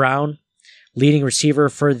 Marquise Brown, leading receiver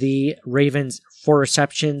for the Ravens, 4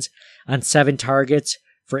 receptions on 7 targets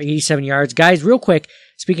for 87 yards. Guys, real quick,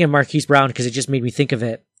 speaking of Marquise Brown, because it just made me think of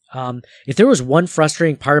it, if there was one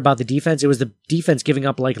frustrating part about the defense, it was the defense giving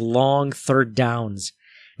up like long 3rd downs.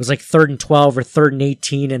 It was like 3rd and 12 or 3rd and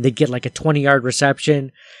 18, and they'd get like a 20-yard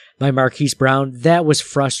reception by Marquise Brown. That was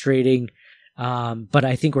frustrating, but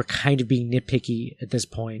I think we're kind of being nitpicky at this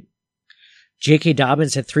point. J.K.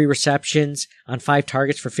 Dobbins had 3 receptions on 5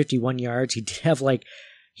 targets for 51 yards. He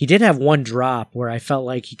did have 1 drop where I felt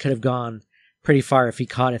like he could have gone pretty far if he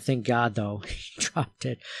caught it. Thank God, though, he dropped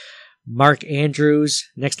it. Mark Andrews,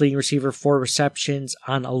 next leading receiver, 4 receptions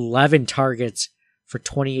on 11 targets for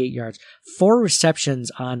 28 yards. 4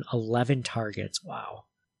 receptions on 11 targets. Wow.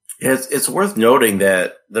 It's worth noting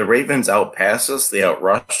that the Ravens outpassed us. They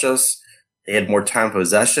outrushed us. They had more time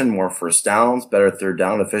possession, more first downs, better 3rd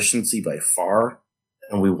down efficiency by far,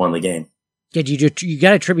 and we won the game. Yeah, you got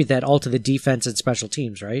to attribute that all to the defense and special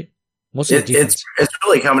teams, right? Most of the defense. It's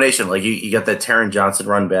really a combination. Like you got that Taron Johnson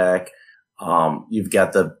run back. You've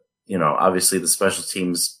got obviously the special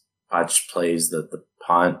teams botched plays, the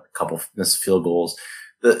punt, a couple missed field goals.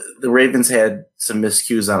 the Ravens had some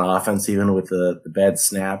miscues on offense, even with the bad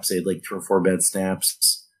snaps. They had like 3 or 4 bad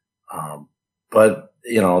snaps. But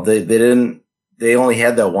they only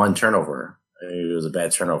had that one turnover. It was a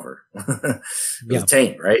bad turnover. It was a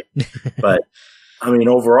taint, right? But I mean,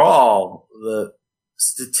 overall,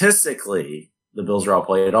 statistically, the Bills were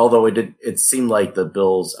outplayed, although it seemed like the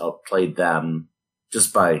Bills outplayed them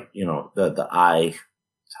just by, the eye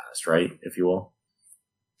test, right? If you will.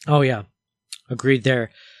 Oh yeah. Agreed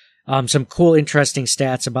there. Some cool, interesting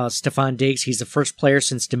stats about Stephon Diggs. He's the first player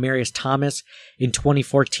since Demaryius Thomas in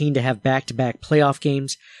 2014 to have back-to-back playoff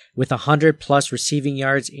games with 100-plus receiving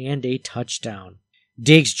yards and a touchdown.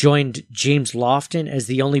 Diggs joined James Lofton as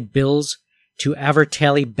the only Bills to ever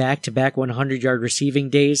tally back-to-back 100-yard receiving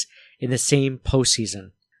days in the same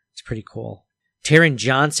postseason. It's pretty cool. Taron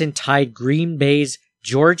Johnson tied Green Bay's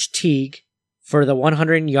George Teague for the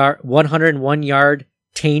 101-yard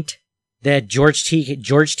taint that George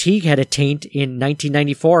Teague had a taint in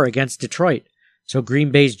 1994 against Detroit. So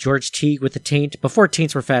Green Bay's George Teague with the taint, before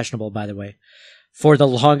taints were fashionable, by the way, for the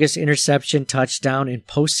longest interception touchdown in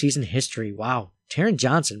postseason history. Wow. Taron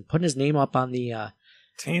Johnson putting his name up on the,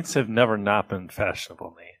 taints have never not been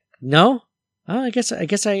fashionable, Nate. No? Oh, I guess I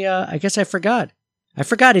forgot. I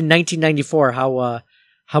forgot in 1994 how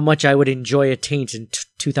much I would enjoy a taint in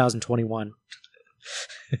 2021.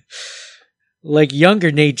 Like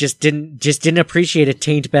younger Nate just didn't appreciate a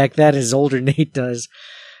taint back then as older Nate does.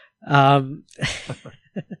 Some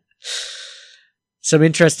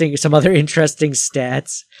other interesting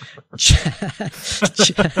stats.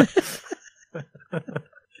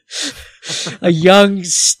 A young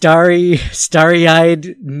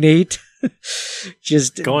starry-eyed Nate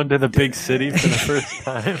just going to the big city for the first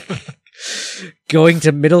time. Going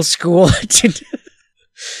to middle school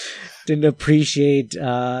didn't appreciate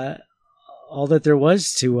all that there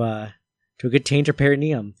was to a good taint or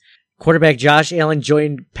perineum. Quarterback Josh Allen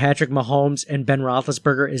joined Patrick Mahomes and Ben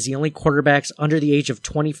Roethlisberger as the only quarterbacks under the age of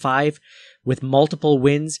 25 with multiple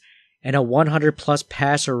wins and a 100-plus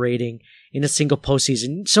passer rating in a single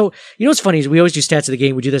postseason. So, what's funny is we always do stats of the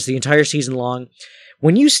game. We do this the entire season long.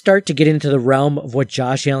 When you start to get into the realm of what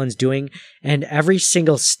Josh Allen's doing, and every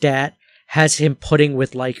single stat has him putting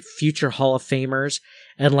with like future Hall of Famers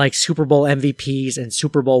and like Super Bowl MVPs and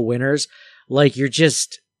Super Bowl winners, like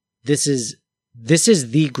this is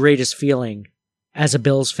the greatest feeling as a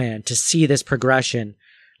Bills fan to see this progression.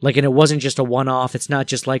 Like, and it wasn't just a one-off. It's not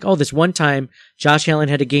just like, oh, this one time Josh Allen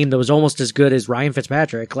had a game that was almost as good as Ryan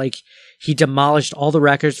Fitzpatrick. Like, he demolished all the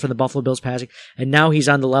records for the Buffalo Bills passing, and now he's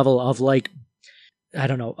on the level of like, I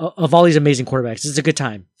don't know, of all these amazing quarterbacks. It's a good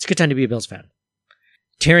time. It's a good time to be a Bills fan.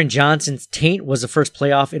 Taron Johnson's taint was the first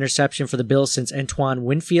playoff interception for the Bills since Antoine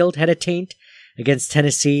Winfield had a taint against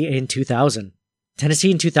Tennessee in 2000. Tennessee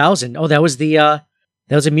in 2000. Oh, that was a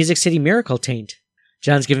Music City Miracle taint.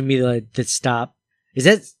 John's giving me the stop. Is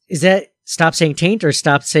that stop saying taint or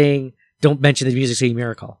stop saying don't mention the Music City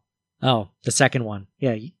Miracle? Oh, the second one.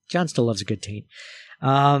 Yeah, John still loves a good taint.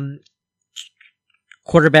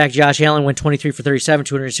 Quarterback Josh Allen went 23 for 37,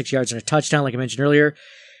 206 yards and a touchdown, like I mentioned earlier.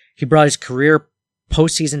 He brought his career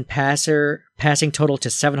postseason passing total to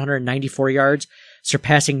 794 yards,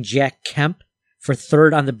 surpassing Jack Kemp for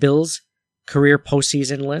third on the Bills' career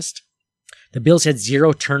postseason list. The Bills had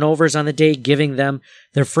 0 turnovers on the day, giving them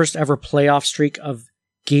their first ever playoff streak of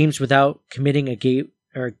games without committing a game,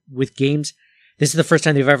 or with games. This is the first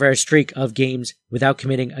time they've ever had a streak of games without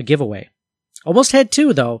committing a giveaway. Almost had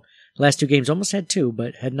 2 though. Last 2 games almost had 2,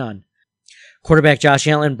 but had none. Quarterback Josh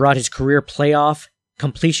Allen brought his career playoff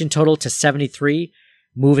completion total to 73,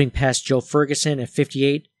 moving past Joe Ferguson at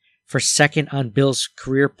 58 for second on Bills'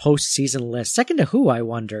 career postseason list. Second to who, I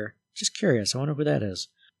wonder? Just curious. I wonder who that is.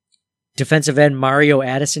 Defensive end Mario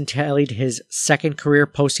Addison tallied his second career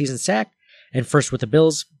postseason sack and first with the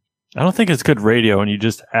Bills. I don't think it's good radio when you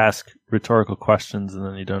just ask rhetorical questions and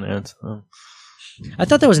then you don't answer them. I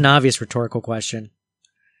thought that was an obvious rhetorical question.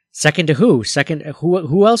 Second to who?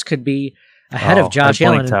 Who else could be ahead of Josh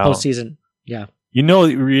Allen in the postseason? Yeah.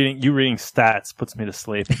 Reading stats puts me to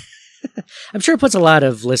sleep. I'm sure it puts a lot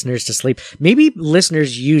of listeners to sleep. Maybe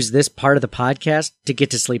listeners use this part of the podcast to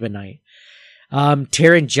get to sleep at night.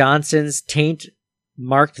 Taron Johnson's taint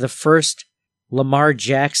marked the first Lamar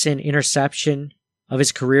Jackson interception of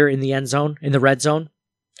his career in the end zone, in the red zone.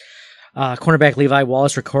 Cornerback Levi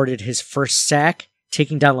Wallace recorded his first sack,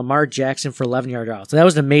 taking down Lamar Jackson for 11-yard out. So that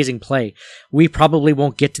was an amazing play. We probably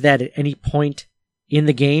won't get to that at any point in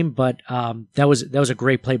the game, but that was a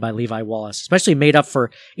great play by Levi Wallace, especially made up for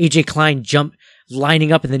AJ Klein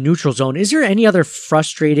lining up in the neutral zone. Is there any other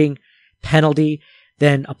frustrating penalty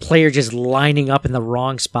than a player just lining up in the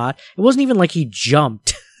wrong spot. It wasn't even like he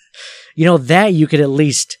jumped. That you could at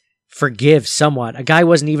least forgive somewhat. A guy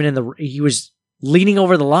wasn't even he was leaning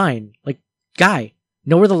over the line. Like, guy,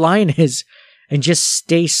 know where the line is and just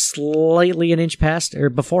stay slightly an inch past or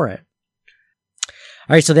before it.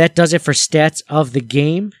 All right, so that does it for stats of the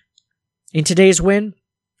game. In today's win,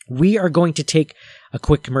 we are going to take a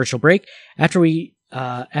quick commercial break. After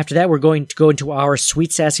that, we're going to go into our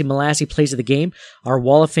Sweet Sassy Molassy plays of the game, our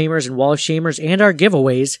Wall of Famers and Wall of Shamers, and our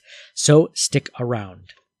giveaways. So stick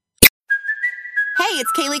around. Hey,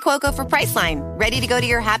 it's Kaylee Cuoco for Priceline. Ready to go to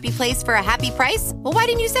your happy place for a happy price? Well, why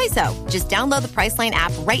didn't you say so? Just download the Priceline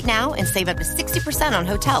app right now and save up to 60% on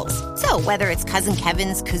hotels. So whether it's Cousin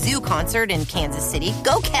Kevin's Kazoo Concert in Kansas City,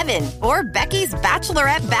 go Kevin, or Becky's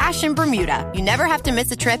Bachelorette Bash in Bermuda, you never have to miss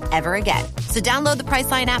a trip ever again. So download the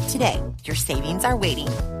Priceline app today. Your savings are waiting.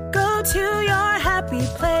 Go to your happy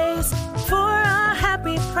place for a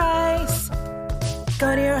happy price.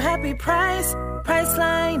 Go to your happy price,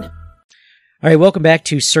 Priceline. All right, welcome back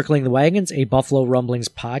to Circling the Wagons, a Buffalo Rumblings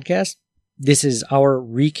podcast. This is our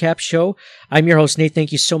recap show. I'm your host, Nate.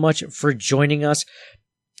 Thank you so much for joining us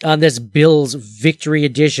on this Bills Victory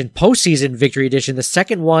Edition, postseason Victory Edition, the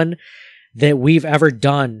second one that we've ever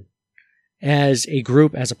done as a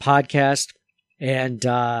group, as a podcast. And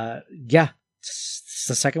it's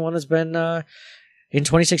the second one that's been in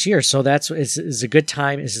 26 years. So it's a good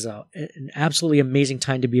time. This is an absolutely amazing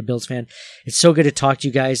time to be a Bills fan. It's so good to talk to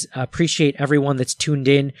you guys. Appreciate everyone that's tuned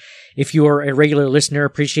in. If you are a regular listener,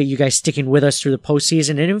 appreciate you guys sticking with us through the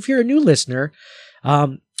postseason. And if you're a new listener,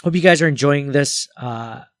 hope you guys are enjoying this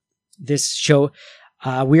show.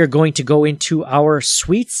 We are going to go into our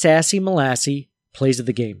Sweet Sassy Molassy plays of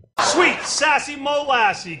the game. Sweet Sassy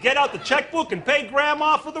Molassy. Get out the checkbook and pay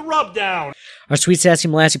Grandma for the rubdown. Our Sweet Sassy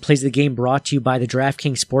Molassy plays of the game brought to you by the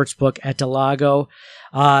DraftKings Sportsbook at Del Lago.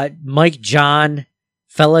 Mike, John,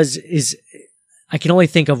 fellas, I can only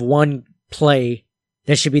think of one play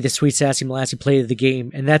that should be the Sweet Sassy Molassy play of the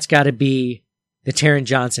game, and that's got to be the Taron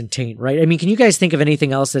Johnson taint, right? I mean, can you guys think of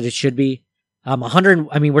anything else that it should be?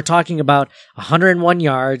 We're talking about 101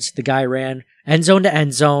 yards the guy ran, end zone to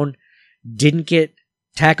end zone, didn't get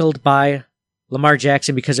tackled by Lamar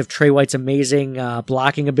Jackson because of Trey White's amazing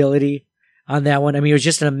blocking ability on that one. I mean, it was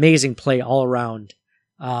just an amazing play all around.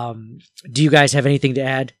 Do you guys have anything to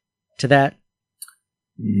add to that?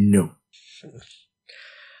 No.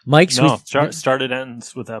 Mike? Start and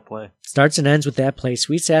ends with that play. Starts and ends with that play.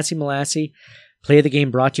 Sweet Sassy Molassy, play of the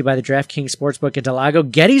game brought to you by the DraftKings Sportsbook at Del Lago.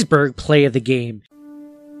 Gettysburg, play of the game.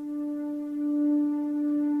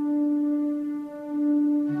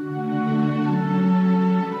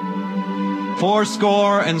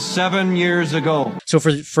 Fourscore-and-7 years ago. So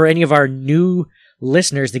for any of our new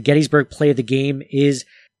listeners, the Gettysburg play of the game is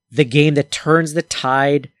the game that turns the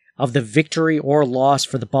tide of the victory or loss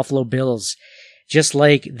for the Buffalo Bills. Just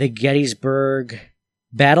like the Gettysburg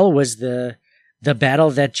battle was the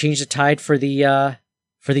battle that changed the tide for the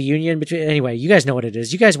Union between. Anyway, you guys know what it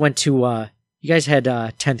is. You guys went to you guys had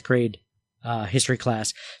 10th grade history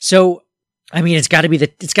class. So I mean, it's got to be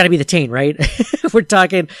the taint, right? We're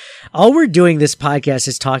talking, all we're doing this podcast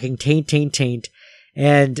is talking taint,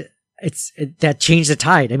 and that changed the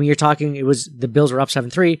tide. I mean, you're talking, the Bills were up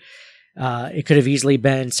 7-3. It could have easily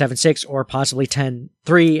been 7-6 or possibly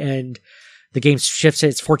 10-3, and the game shifts it.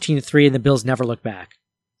 It's 14-3, and the Bills never look back.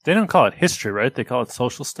 They don't call it history, right? They call it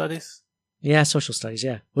social studies. Yeah, social studies.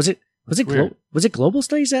 Yeah. Was it global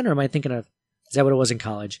studies then, or am I thinking of? Is that what it was in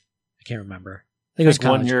college? I can't remember. I think it was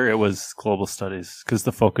college. 1 year it was global studies because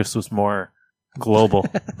the focus was more global.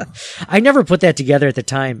 I never put that together at the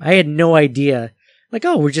time. I had no idea. Like,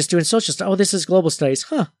 oh, we're just doing social studies. Oh, this is global studies.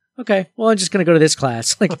 Huh. Okay. Well, I'm just going to go to this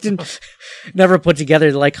class. Like, never put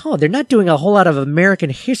together like, oh, they're not doing a whole lot of American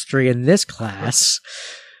history in this class.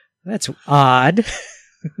 That's odd.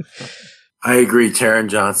 I agree. Taron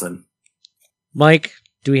Johnson. Mike,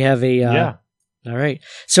 do we have a... Yeah. All right.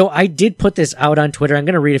 So I did put this out on Twitter. I'm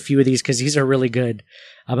going to read a few of these because these are really good.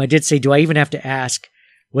 I did say, do I even have to ask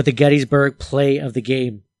what the Gettysburg play of the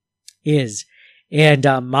game is? And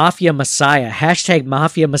Mafia Messiah, hashtag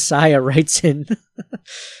Mafia Messiah writes in,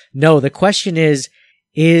 no, the question is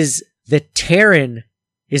this the Taron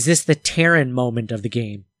moment of the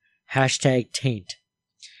game? Hashtag taint.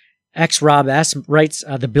 Rob S writes,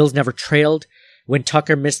 the Bills never trailed. When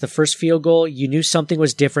Tucker missed the first field goal, you knew something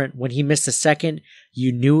was different. When he missed the second,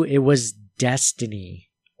 you knew it was destiny.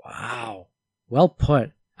 Wow. Well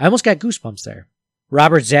put. I almost got goosebumps there.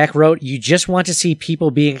 Robert Zach wrote, you just want to see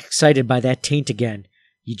people being excited by that taint again.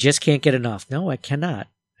 You just can't get enough. No, I cannot.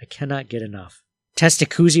 I cannot get enough.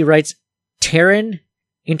 Testacuzzi writes, Taron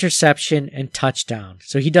interception, and touchdown.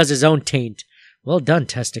 So he does his own taint. Well done,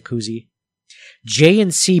 Testacuzzi.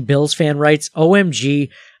 J&C Bills fan writes, OMG,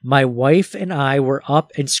 my wife and I were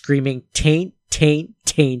up and screaming taint, taint,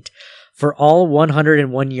 taint for all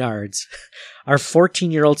 101 yards. Our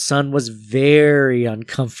 14-year-old son was very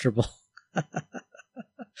uncomfortable.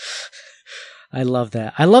 I love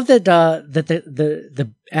that. I love that that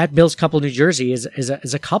the at Bills couple New Jersey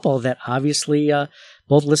is a couple that obviously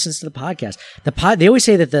both listens to the podcast. They always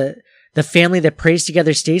say that the family that prays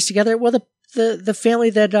together stays together. Well, the family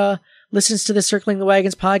that listens to the Circling the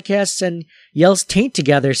Wagons podcasts and yells taint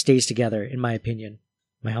together stays together, in my opinion,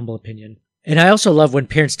 my humble opinion. And I also love when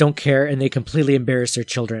parents don't care and they completely embarrass their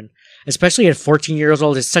children, especially at 14 years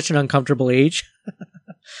old. It's such an uncomfortable age.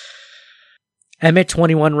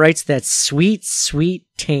 Emmett21 writes that sweet, sweet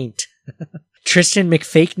taint. Tristan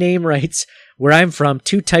McFake name writes, where I'm from,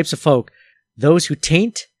 2 types of folk, those who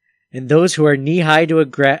taint and those who are knee high to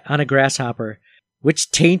on a grasshopper. Which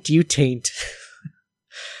taint do you taint?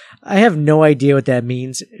 I have no idea what that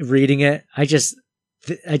means reading it. I just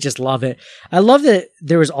love it. I love that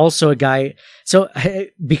there was also a guy. So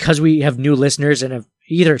because we have new listeners and have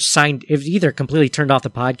either completely turned off the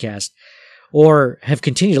podcast or have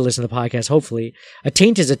continued to listen to the podcast, hopefully, a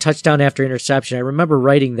taint is a touchdown after interception. I remember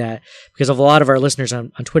writing that because of a lot of our listeners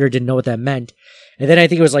on Twitter didn't know what that meant. And then I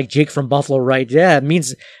think it was like Jake from Buffalo, right? Yeah, it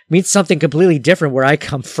means something completely different where I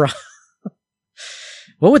come from.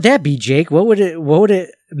 What would that be, Jake? What would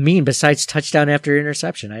it mean besides touchdown after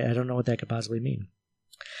interception? I don't know what that could possibly mean.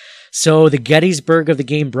 So the Gettysburg of the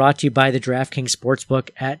game brought to you by the DraftKings Sportsbook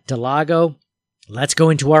at Delago. Let's go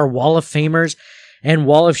into our Wall of Famers and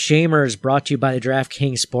Wall of Shamers brought to you by the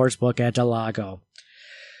DraftKings Sportsbook at Delago.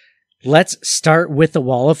 Let's start with the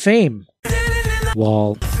Wall of Fame.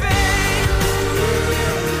 Wall.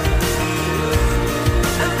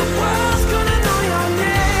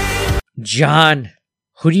 John,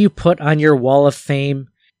 who do you put on your Wall of Fame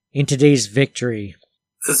in today's victory?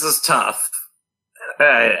 This is tough.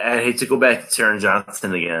 I hate to go back to Taron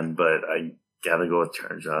Johnson again, but I gotta go with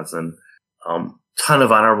Taron Johnson. Ton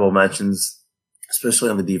of honorable mentions, especially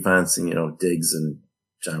on the defense, and Diggs and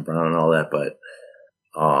John Brown and all that. But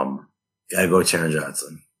gotta go with Taron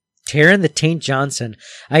Johnson. Taron the Taint Johnson.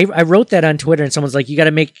 I wrote that on Twitter, and someone's like, "You got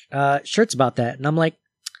to make shirts about that," and I'm like,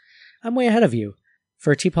 "I'm way ahead of you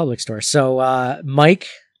for a TeePublic store." So, Mike,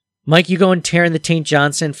 you going Taron the Taint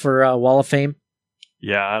Johnson for Wall of Fame?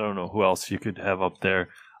 Yeah, I don't know who else you could have up there.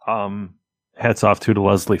 Hats off to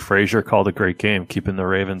Leslie Frazier. Called a great game. Keeping the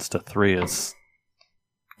Ravens to 3 is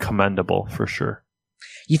commendable for sure.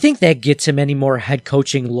 You think that gets him any more head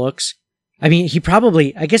coaching looks? I mean,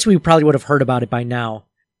 I guess we probably would have heard about it by now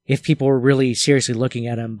if people were really seriously looking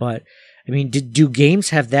at him. But I mean, do games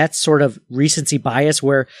have that sort of recency bias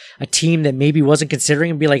where a team that maybe wasn't considering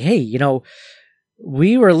him be like, hey,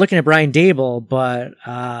 we were looking at Brian Dable, but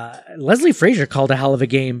Leslie Frazier called a hell of a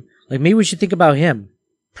game. Like, maybe we should think about him.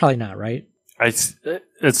 Probably not, right? It's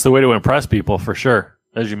the way to impress people, for sure.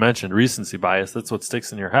 As you mentioned, recency bias, that's what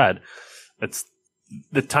sticks in your head. It's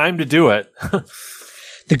the time to do it.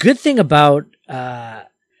 The good thing about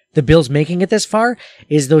the Bills making it this far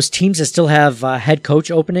is those teams that still have head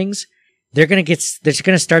coach openings, they're going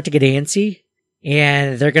to start to get antsy,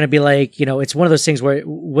 and they're going to be like, it's one of those things where,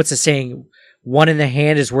 what's the saying? 1 in the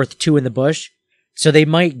hand is worth 2 in the bush. So they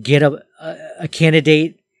might get a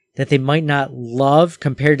candidate that they might not love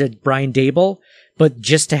compared to Brian Dable, but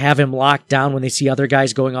just to have him locked down when they see other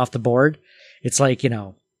guys going off the board. It's like,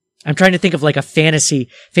 I'm trying to think of like a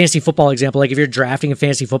fantasy football example. Like if you're drafting a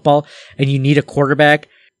fantasy football and you need a quarterback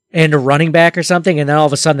and a running back or something, and then all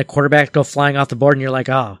of a sudden the quarterbacks go flying off the board and you're like,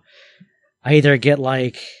 oh, I either get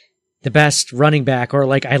like the best running back or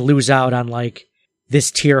like I lose out on like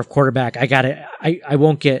this tier of quarterback. I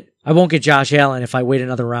won't get Josh Allen if I wait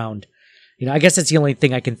another round. I guess that's the only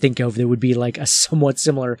thing I can think of that would be like a somewhat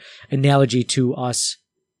similar analogy to us.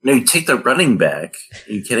 No, you take the running back.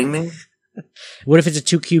 Are you kidding me? What if it's a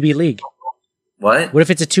 2 QB league? What? What if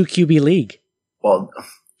it's a 2 QB league? Well,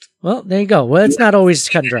 there you go. Well, it's not always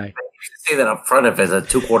cut and dry. You say that up front if it's a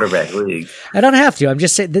 2 quarterback league. I don't have to. I'm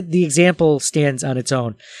just saying that the example stands on its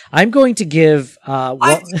own. I'm going to give, well,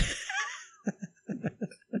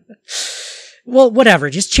 whatever.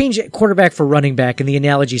 Just change it quarterback for running back, and the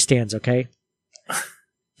analogy stands. Okay.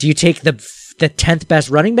 Do you take the 10th best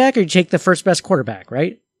running back, or you take the first best quarterback?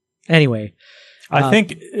 Right. Anyway, I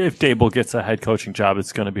think if Dable gets a head coaching job,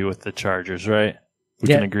 it's going to be with the Chargers, right? We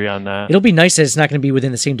can agree on that. It'll be nice that it's not going to be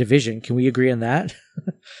within the same division. Can we agree on that?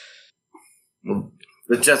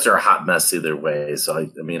 The Jets are a hot mess either way, so I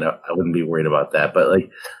wouldn't be worried about that. But like,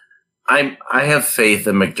 I have faith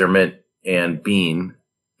in McDermott and Bean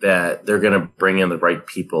that they're going to bring in the right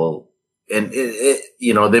people, and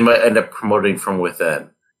they might end up promoting from within.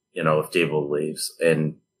 If Dable leaves,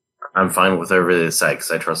 and I'm fine with whatever they decide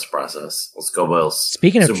because I trust the process. Let's go Bills.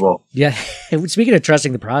 Speaking of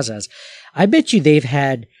trusting the process, I bet you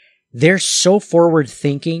they're so forward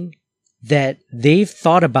thinking that they've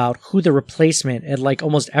thought about who the replacement at like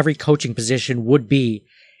almost every coaching position would be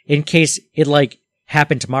in case it like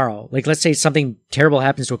happened tomorrow. Like, let's say something terrible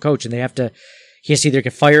happens to a coach and he has to either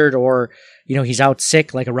get fired or, he's out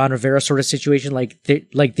sick, like a Ron Rivera sort of situation.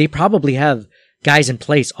 They probably have guys in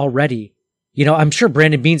place already. I'm sure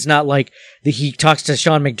Brandon Beane's not like he talks to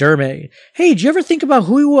Sean McDermott. Hey, did you ever think about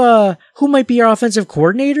who might be our offensive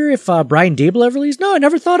coordinator if Brian Dable ever leaves? No, I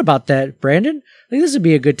never thought about that, Brandon. I think this would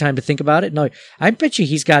be a good time to think about it. No, I bet you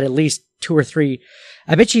he's got at least 2 or 3.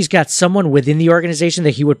 I bet you he's got someone within the organization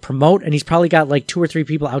that he would promote, and he's probably got like 2 or 3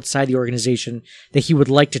 people outside the organization that he would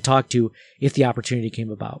like to talk to if the opportunity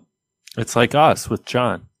came about. It's like us with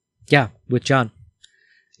John. Yeah, with John.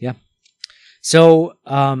 Yeah. So,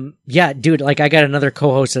 dude, like I got another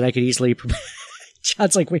co-host that I could easily.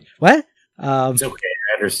 John's like, wait, what? It's okay,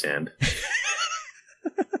 I understand.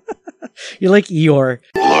 You're like Eeyore.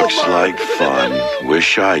 Looks like fun.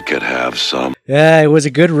 Wish I could have some. Yeah, it was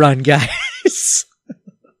a good run, guys.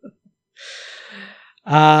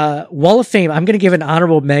 Wall of Fame. I'm going to give an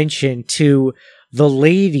honorable mention to the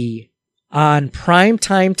lady on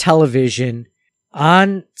primetime television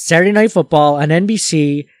on Saturday Night Football on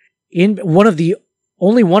NBC. In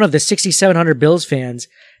only one of the 6,700 Bills fans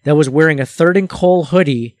that was wearing a 3rd and Cole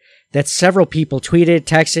hoodie that several people tweeted,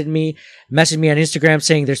 texted me, messaged me on Instagram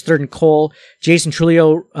saying there's 3rd and Cole. Jason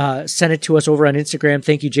Trulio sent it to us over on Instagram.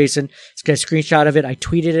 Thank you, Jason. It's got a screenshot of it. I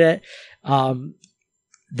tweeted it.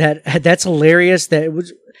 That's hilarious. That it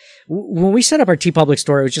was when we set up our TeePublic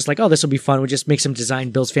store. It was just like, oh, this will be fun. We'll just make some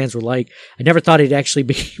design Bills fans were like. I never thought it'd actually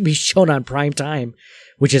be shown on prime time,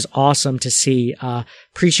 which is awesome to see.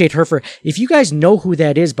 Appreciate her if you guys know who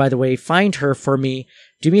that is, by the way, find her for me.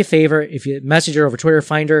 Do me a favor. If you message her over Twitter,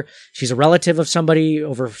 find her. She's a relative of somebody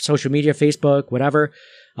over social media, Facebook, whatever.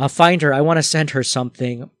 Find her. I want to send her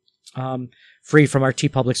something, free from our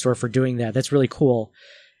TeePublic store for doing that. That's really cool.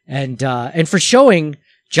 And for showing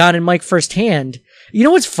John and Mike firsthand. You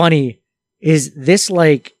know what's funny is this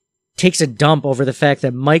like takes a dump over the fact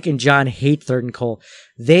that Mike and John hate 3rd and Cole.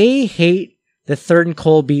 They hate the 3rd and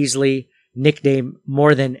Cole Beasley nickname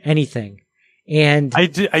more than anything. And I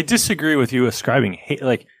disagree with you ascribing hate.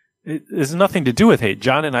 Like, it has nothing to do with hate.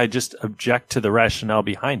 John and I just object to the rationale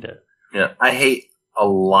behind it. Yeah, I hate a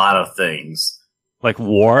lot of things. Like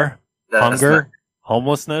war, hunger,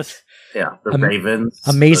 homelessness. Yeah, the Ravens.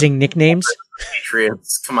 Amazing nicknames.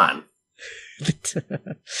 Patriots, come on.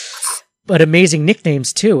 But amazing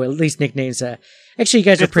nicknames too, at least nicknames. Actually, you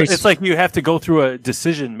guys are pretty... It's like you have to go through a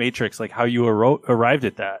decision matrix, like how you arrived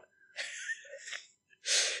at that.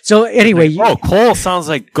 So anyway... Cole sounds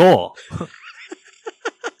like goal.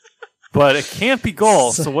 But it can't be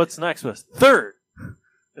goal, so what's next was 3rd.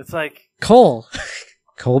 It's like... Cole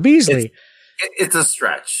Beasley. It's a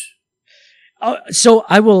stretch. So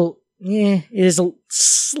I will... it is a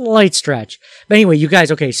slight stretch. But anyway, you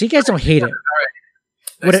guys, okay, so you guys don't hate it. All right.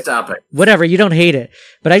 Stop it. Whatever, you don't hate it.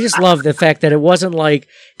 But I just love the fact that it wasn't like...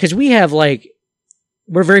 Because we have like...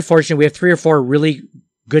 We're very fortunate. We have 3 or 4 really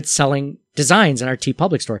good selling designs in our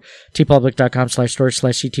TeePublic store.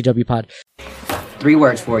 teepublic.com/store/CTWpod. 3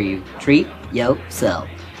 words for you. Treat, yo, sell.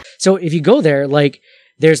 So if you go there, like,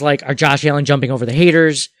 there's like our Josh Allen jumping over the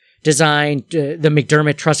haters design, the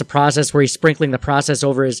McDermott trust the process where he's sprinkling the process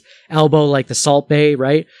over his elbow like the Salt Bay,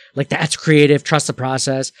 right? Like that's creative, trust the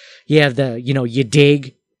process. You have the, you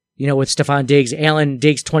dig, with Stephon Diggs, Allen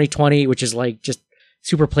Diggs 2020, which is like just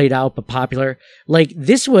super played out but popular. Like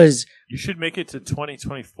this was... You should make it to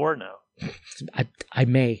 2024 now. I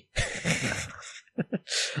may.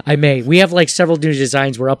 I may. We have like several new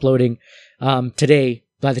designs we're uploading today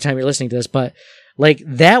by the time you're listening to this, but like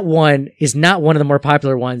that one is not one of the more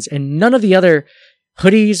popular ones, and none of the other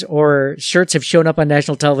hoodies or shirts have shown up on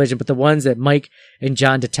national television, but the ones that Mike and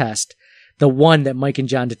John detest. The one that Mike and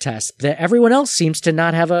John detest. That everyone else seems to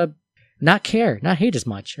not hate as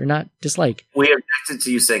much, or not dislike. We objected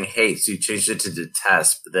to you saying hate, so you changed it to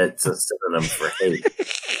detest, but that's a synonym for hate.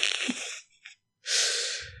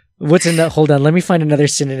 What's in that? Hold on, let me find another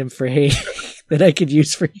synonym for hate that I could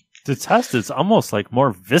use for you. Detest is almost like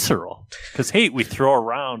more visceral. Because hate we throw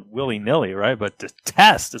around willy-nilly, right? But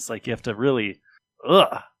detest, it's like you have to really,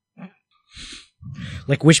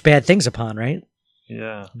 like wish bad things upon, right?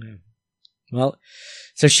 Yeah. Well,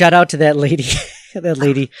 so shout out to that lady,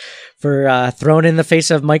 for throwing in the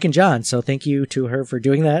face of Mike and John. So thank you to her for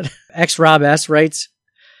doing that. Rob S writes,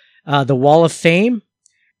 The Wall of Fame,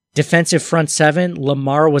 defensive front seven,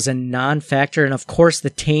 Lamar was a non-factor. And of course,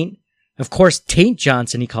 Taint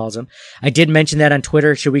Johnson, he calls him. I did mention that on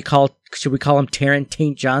Twitter. Should we call him Terran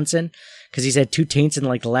Taint Johnson? Because he's had 2 taints in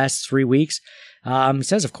like the last 3 weeks. He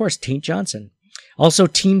says, of course, Taint Johnson. Also,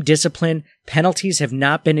 team discipline. Penalties have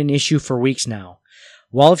not been an issue for weeks now.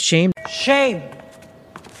 Wall of Shame. Shame.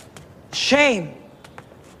 Shame.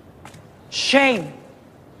 Shame.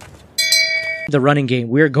 The running game.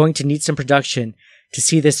 We are going to need some production to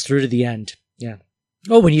see this through to the end. Yeah.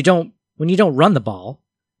 Oh, when you don't run the ball,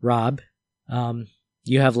 Rob,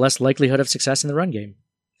 you have less likelihood of success in the run game.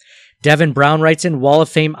 Devin Brown writes in, Wall of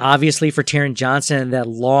Fame, obviously, for Taron Johnson and that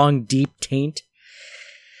long, deep taint.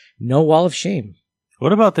 No Wall of Shame.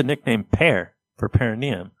 What about the nickname Pear for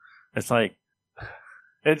perineum? It's like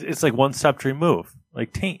one step to remove.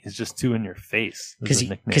 Like taint is just 2 in your face. Because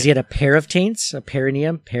he had a pair of taints, a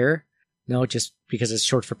perineum, pair. No, just because it's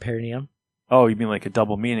short for perineum. Oh, you mean like a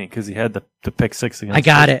double meaning because he had the pick 6 against I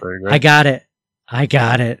got Pittsburgh, it. right? I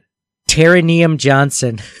got it. Perineum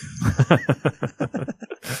Johnson.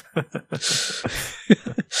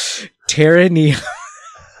 Perineum.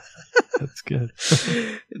 That's good.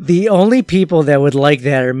 The only people that would like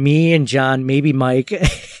that are me and John, maybe Mike.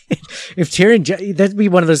 If Taron, that'd be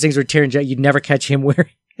one of those things where Taron, you'd never catch him wearing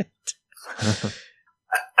it.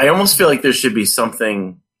 I almost feel like there should be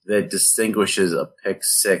something that distinguishes a pick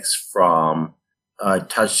 6 from a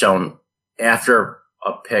touchdown after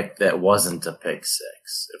a pick that wasn't a pick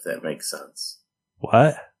 6, if that makes sense.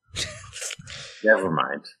 What? Never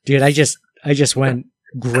mind. Dude, I just went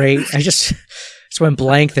great. I just went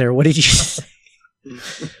blank there. What did you say?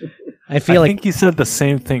 I think you said the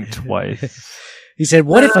same thing twice. He said,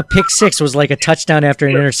 what if a pick 6 was like a touchdown after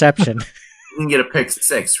an interception? You can get a pick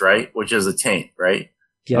 6, right? Which is a taint, right?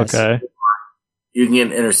 Yes. Okay. You can get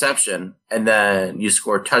an interception, and then you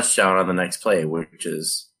score a touchdown on the next play, which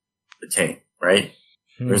is a taint, right?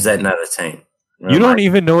 Or is that not a taint? You don't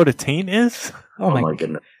even know what a taint is? Oh my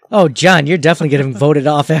goodness. Oh, John, you're definitely getting voted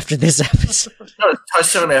off after this episode. No,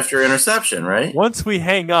 touchdown after interception, right? Once we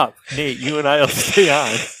hang up, Nate, you and I will stay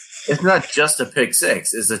on. It's not just a pick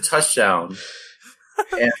 6. It's a touchdown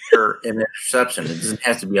after an interception. It doesn't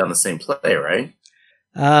have to be on the same play, right?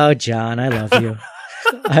 Oh, John, I love you.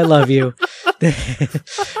 I love you. I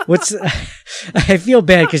feel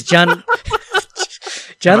bad because John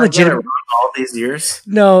legitimately all these years.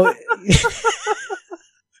 No,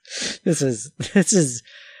 this is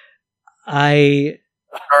all right.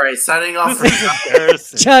 Signing off.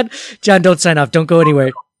 John, don't sign off. Don't go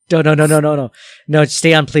anywhere. No,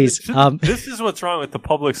 stay on, please. This is what's wrong with the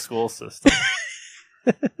public school system.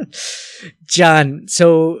 John,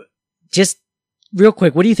 so just real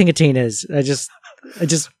quick, what do you think a taint is? I just,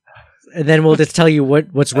 and then we'll just tell you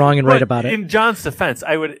what's wrong and right about it. In John's defense,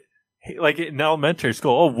 I would, like in elementary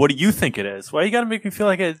school, oh, what do you think it is? Why you gotta make me feel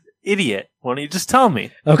like an idiot? Why don't you just tell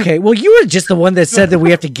me? Okay, well, you were just the one that said that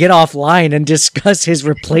we have to get offline and discuss his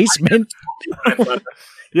replacement.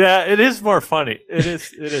 Yeah, it is more funny. It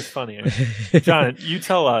is funnier. John, you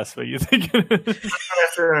tell us what you think it is.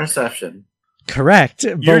 After interception. Correct.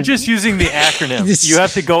 You're just using the acronym. You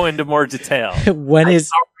have to go into more detail. When is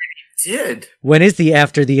the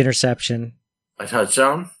after the interception? A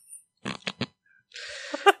touchdown.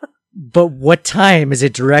 But what time? Is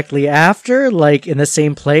it directly after, like in the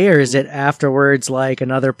same play, or is it afterwards, like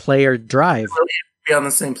another play or drive? Really be on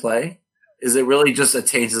the same play? Is it really just a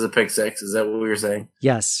taint as a pick 6? Is that what we were saying?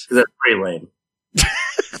 Yes. Because that's pretty lame.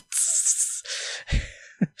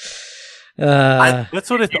 That's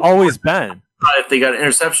what it's always been. If they got an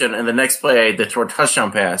interception and the next play they throw a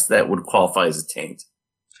touchdown pass, that would qualify as a taint.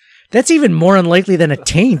 That's even more unlikely than a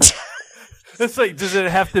taint. It's like, does it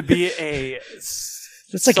have to be a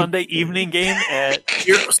Sunday evening game at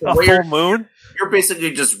a full moon? You're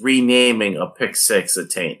basically just renaming a pick 6 a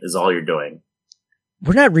taint is all you're doing.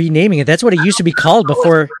 We're not renaming it. That's what it used to be called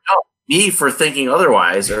before. Me for thinking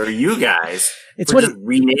otherwise, or you guys it's for what just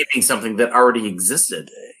renaming something that already existed.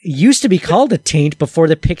 It used to be called a taint before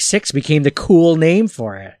the pick 6 became the cool name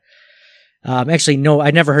for it. Actually, no, I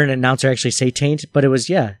never heard an announcer actually say taint, but it was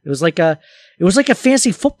like a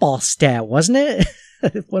fancy football stat, wasn't it?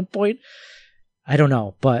 At one point, I don't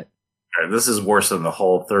know, but this is worse than the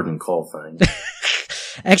whole 3rd and goal thing.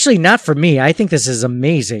 Actually, not for me. I think this is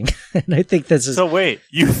amazing, and I think this is. So wait,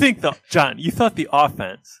 you thought the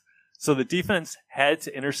offense. So the defense had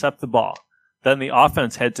to intercept the ball, then the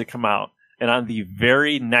offense had to come out, and on the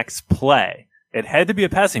very next play, it had to be a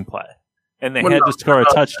passing play, and they had to score a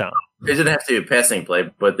touchdown. It didn't have to be a passing play,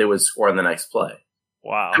 but they would score on the next play.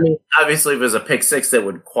 Wow. I mean, obviously, if it was a pick 6 that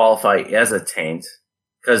would qualify as a taint,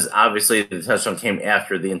 because obviously the touchdown came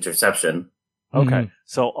after the interception. Okay,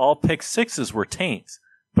 so all pick sixes were taints,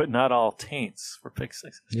 but not all taints were pick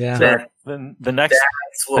sixes. Yeah. Then the next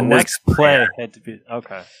play had to be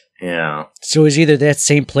okay. Yeah. So it was either that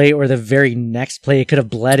same play or the very next play. It could have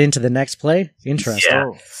bled into the next play. Interesting.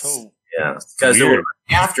 Yeah. Yeah, because it was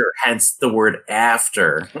after, hence the word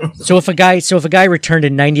after. So if a guy returned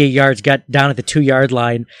in 98 yards, got down at the 2-yard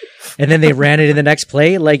line, and then they ran it in the next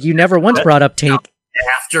play, like you never once brought up taint.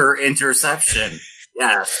 After interception.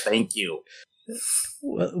 Yes, thank you.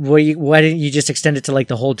 Why didn't you just extend it to like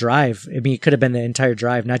the whole drive? I mean, it could have been the entire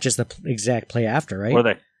drive, not just the exact play after,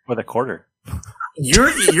 right? Or the quarter.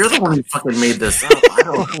 You're the one who fucking made this up. I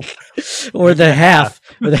don't. Or the half.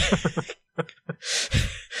 Or the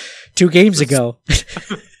 2 games ago.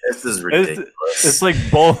 This is ridiculous. It's like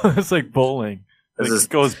bowling. It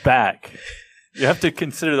goes back. You have to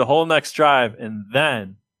consider the whole next drive, and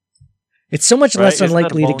then it's so much less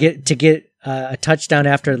unlikely to get a touchdown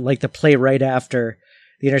after like the play right after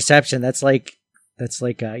the interception. That's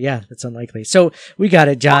unlikely. So we got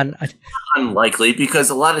it, John. Unlikely because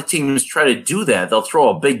a lot of teams try to do that. They'll throw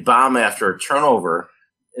a big bomb after a turnover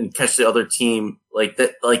and catch the other team like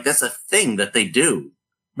that. Like that's a thing that they do.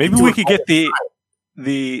 Maybe we could get the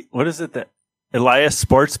what is it, the Elias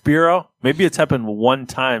Sports Bureau? Maybe it's happened one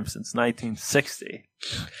time since 1960.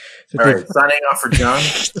 All right, signing off for John.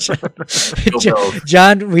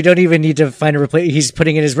 John, we don't even need to find a replacement. He's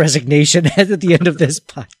putting in his resignation at the end of this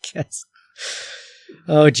podcast.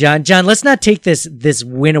 Oh, John, let's not take this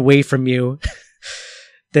win away from you.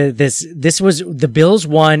 This was the Bills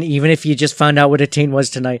won, even if you just found out what a taint was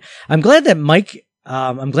tonight. I'm glad that Mike.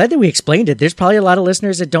 I'm glad that we explained it. There's probably a lot of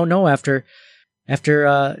listeners that don't know after 2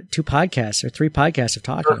 podcasts or 3 podcasts of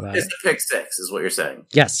talking about it. It's the pick six, is what you're saying.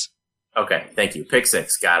 Yes. Okay, thank you. Pick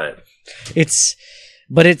six, got it.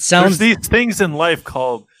 But it sounds. There's these things in life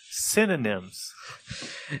called synonyms.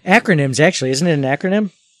 Acronyms, actually, isn't it an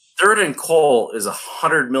acronym? Third and Cole is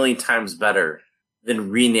 100 million times better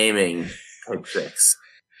than renaming pick six.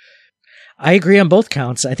 I agree on both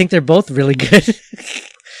counts. I think they're both really good.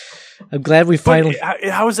 I'm glad we finally.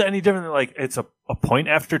 How is it any different than like it's a point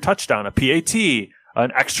after touchdown, a PAT,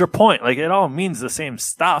 an extra point? Like it all means the same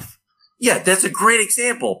stuff. Yeah, that's a great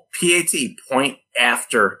example. PAT, point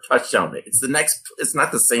after touchdown. It's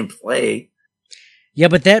not the same play. Yeah,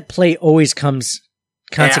 but that play always comes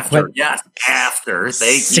after. Thank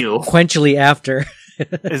you. Sequentially after.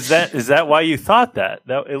 Is that why you thought that?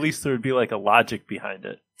 At least there would be like a logic behind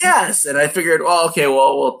it. Yes, and I figured,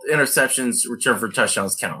 interceptions, return for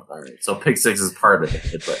touchdowns count. All right, so pick six is part of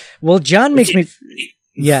it. But well, John makes me.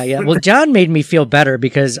 Yeah. Well, John made me feel better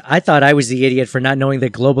because I thought I was the idiot for not knowing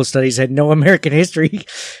that global studies had no American history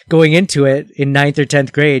going into it in 9th or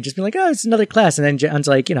 10th grade. Just be like, oh, it's another class. And then John's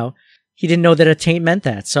like, he didn't know that a taint meant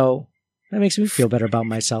that. So that makes me feel better about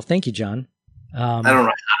myself. Thank you, John. I don't know how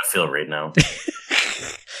to feel right now.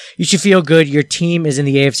 You should feel good. Your team is in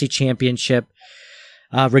the AFC Championship.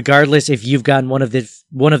 Regardless if you've gotten one of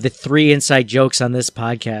the 3 inside jokes on this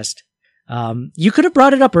podcast. You could have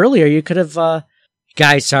brought it up earlier. You could have,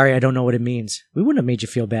 guys, sorry, I don't know what it means. We wouldn't have made you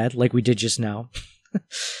feel bad like we did just now.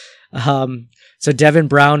 So Devin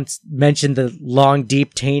Brown mentioned the long,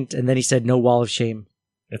 deep taint, and then he said no wall of shame.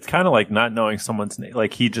 It's kind of like not knowing someone's name.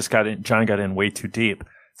 Like John got in way too deep.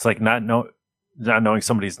 It's like not knowing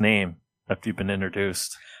somebody's name after you've been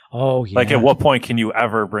introduced. Oh, yeah. Like at what point can you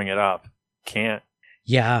ever bring it up? Can't.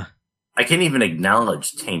 Yeah. I can't even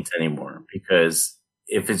acknowledge taint anymore because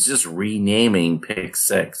if it's just renaming pick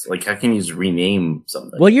six, like how can you just rename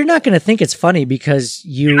something? Well, you're not going to think it's funny because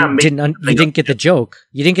you didn't get the joke.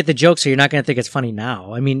 You didn't get the joke, so you're not going to think it's funny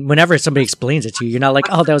now. I mean, whenever somebody explains it to you, you're not like,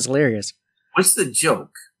 oh, that was hilarious. What's the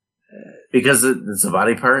joke? Because it's a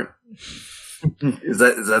body part? Is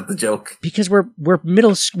that the joke? Because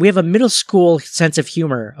we have a middle school sense of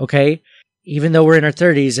humor, okay? Even though we're in our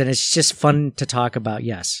 30s and it's just fun to talk about,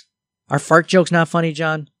 yes. Are fart jokes not funny,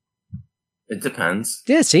 John? It depends.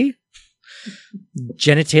 Yeah, see?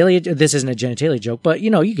 Genitalia, this isn't a genitalia joke, but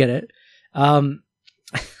you get it. Well,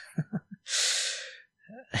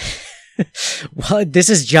 this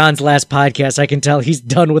is John's last podcast. I can tell he's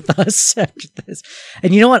done with us after this.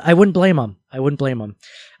 And you know what? I wouldn't blame him.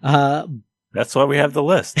 That's why we have the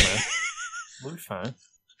list, man. We'll be fine.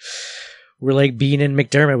 We're like Bean and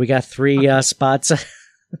McDermott. We got 3 spots.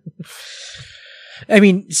 I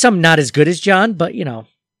mean, some not as good as John, but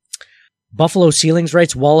Buffalo Ceilings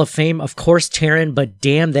writes, Wall of Fame, of course, Taryn, but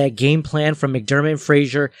damn that game plan from McDermott and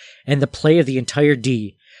Frazier and the play of the entire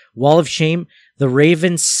D. Wall of Shame, the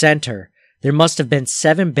Ravens center. There must have been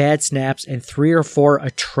 7 bad snaps and 3 or 4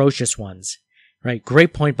 atrocious ones. Right.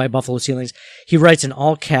 Great point by Buffalo Ceilings. He writes in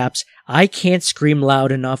all caps, I can't scream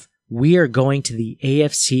loud enough. We are going to the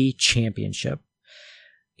AFC Championship.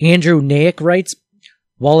 Andrew Naik writes,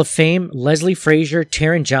 Wall of Fame, Leslie Frazier,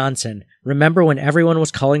 Taron Johnson. Remember when everyone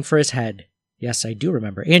was calling for his head? Yes, I do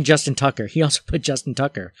remember. And Justin Tucker. He also put Justin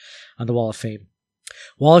Tucker on the Wall of Fame.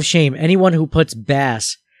 Wall of Shame, anyone who puts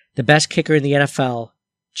Bass, the best kicker in the NFL,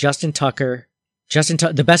 Justin Tucker,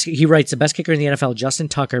 he writes, the best kicker in the NFL, Justin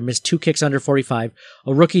Tucker, missed 2 kicks under 45.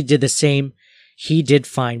 A rookie did the same. He did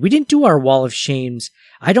fine. We didn't do our Wall of Shames.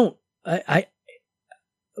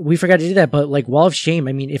 We forgot to do that, but like Wall of Shame,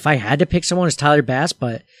 I mean, if I had to pick someone, it's Tyler Bass,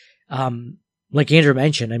 but, like Andrew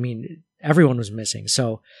mentioned, I mean, everyone was missing.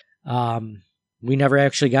 So, we never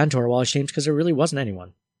actually got into our Wall of Shames because there really wasn't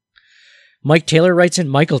anyone. Michael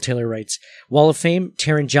Taylor writes, Wall of Fame,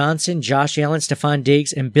 Taron Johnson, Josh Allen, Stephon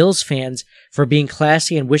Diggs, and Bills fans for being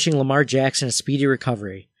classy and wishing Lamar Jackson a speedy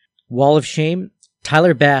recovery. Wall of Shame,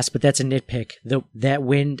 Tyler Bass, but that's a nitpick. That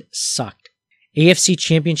wind sucked. AFC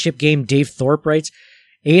Championship game, Dave Thorpe writes,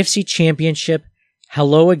 AFC Championship,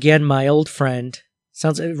 hello again, my old friend.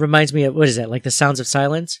 It reminds me of, what is that, like the Sounds of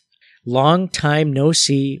Silence? Long time no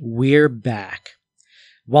see, we're back.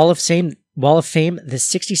 Wall of Fame, the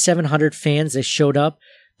 6,700 fans that showed up,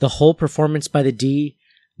 the whole performance by the D.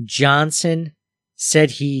 Johnson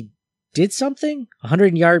said he did something?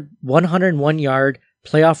 101 yard,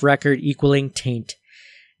 playoff record equaling taint.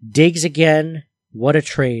 Diggs again, what a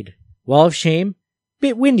trade. Wall of Shame,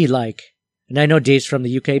 bit windy like. And I know Dave's from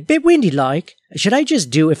the UK, bit windy like. Should I just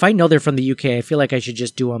do, if I know they're from the UK, I feel like I should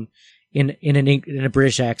just do them in a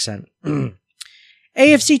British accent.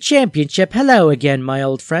 AFC Championship, hello again, my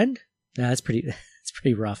old friend. No, that's pretty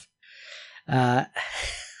rough.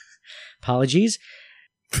 Apologies.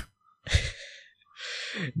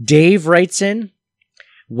 Dave writes in,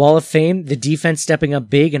 Wall of Fame, the defense stepping up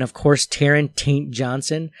big, and of course, Taron Taint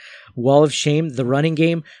Johnson. Wall of Shame, the running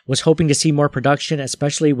game, was hoping to see more production,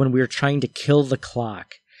 especially when we were trying to kill the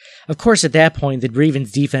clock. Of course, at that point, the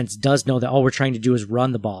Ravens defense does know that all we're trying to do is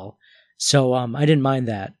run the ball. So, I didn't mind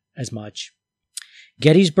that as much.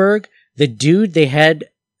 Gettysburg, the dude they had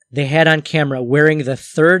on camera wearing the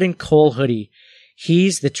 3rd and Cole hoodie.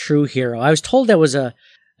 He's the true hero. I was told that was a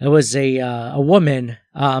woman,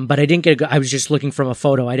 but I didn't get I was just looking from a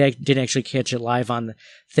photo. I didn't actually catch it live on the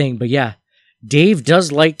thing, but yeah. Dave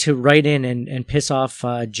does like to write in and piss off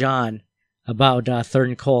John about 3rd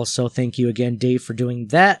and Cole, so thank you again, Dave, for doing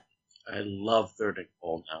that. I love 3rd and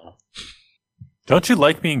Cole now. Don't you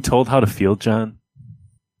like being told how to feel, John?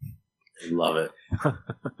 I love it.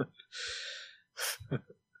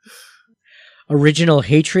 Original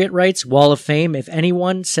Hatriot writes, Wall of Fame, if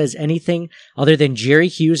anyone says anything other than Jerry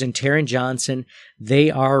Hughes and Taron Johnson,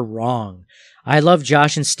 they are wrong. I love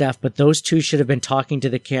Josh and Steph, but those two should have been talking to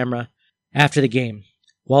the camera after the game.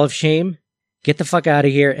 Wall of Shame, get the fuck out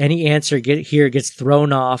of here. Any answer gets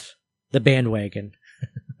thrown off the bandwagon.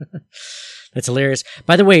 That's hilarious.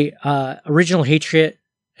 By the way, Original Hatriot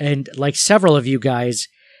and like several of you guys,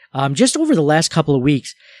 just over the last couple of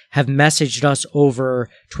weeks have messaged us over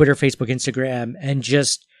Twitter, Facebook, Instagram, and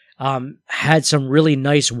just had some really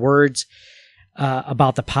nice words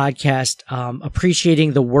about the podcast,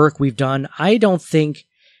 appreciating the work we've done. I don't think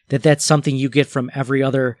that that's something you get from every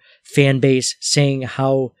other fan base, saying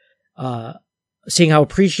how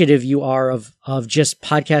appreciative you are of just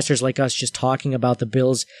podcasters like us just talking about the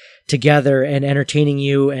Bills together and entertaining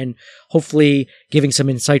you and hopefully giving some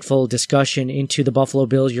insightful discussion into the Buffalo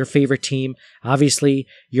Bills, your favorite team. Obviously,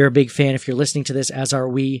 you're a big fan if you're listening to this, as are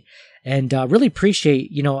we. And really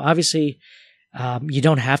appreciate, obviously, you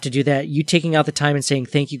don't have to do that. You taking out the time and saying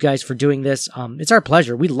thank you guys for doing this. It's our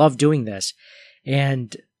pleasure. We love doing this.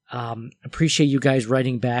 And appreciate you guys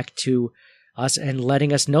writing back to us and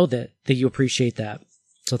letting us know that you appreciate that.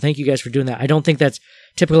 So thank you guys for doing that. I don't think that's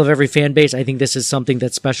typical of every fan base. I think this is something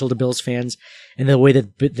that's special to Bills fans and the way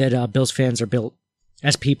that Bills fans are built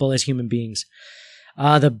as people, as human beings.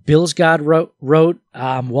 The Bills God wrote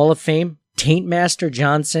Wall of Fame, Taint Master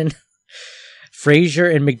Johnson, Frazier,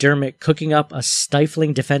 and McDermott cooking up a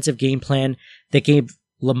stifling defensive game plan that gave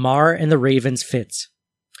Lamar and the Ravens fits.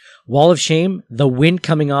 Wall of Shame, the wind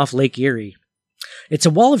coming off Lake Erie. It's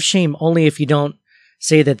a wall of shame only if you don't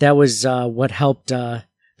say that was what helped the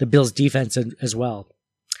Bills' defense as well.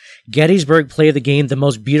 Gettysburg play of the game, the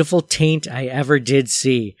most beautiful taint I ever did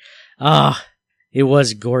see. It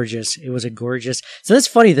was gorgeous. It was a gorgeous. So that's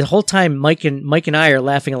funny. The whole time, Mike and I are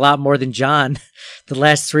laughing a lot more than John the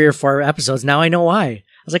last 3 or 4 episodes. Now I know why. I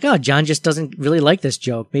was like, oh, John just doesn't really like this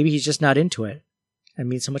joke. Maybe he's just not into it. I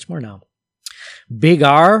mean so much more now. Big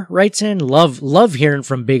R writes in, love hearing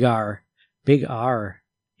from Big R. Big R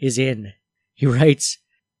is in. He writes,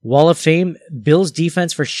 Wall of Fame, Bills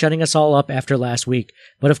defense for shutting us all up after last week.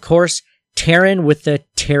 But of course, Taryn with the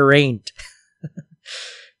terrain.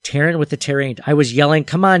 Taryn with the terrain. I was yelling,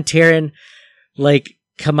 come on, Taryn. Like,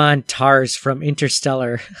 come on, Tars from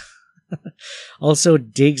Interstellar. Also,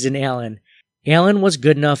 Diggs and Allen. Allen was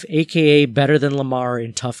good enough, aka better than Lamar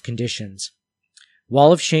in tough conditions.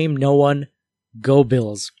 Wall of Shame, no one. Go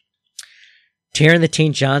Bills. Taryn the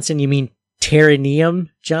Taint Johnson, you mean Terranium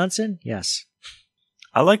Johnson? Yes.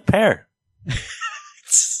 I like pear.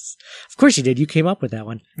 Of course you did. You came up with that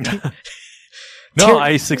one. No,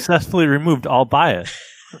 I successfully removed all bias.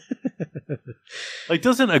 Like,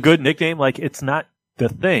 doesn't a good nickname, like, it's not the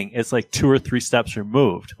thing. It's like 2 or 3 steps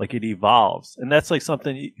removed. Like, it evolves. And that's like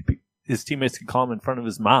something his teammates can call him in front of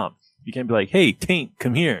his mom. You can't be like, hey, Taint,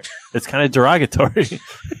 come here. It's kind of derogatory.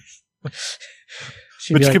 But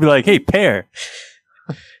you could be like, hey, pear.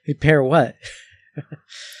 Hey, pear what?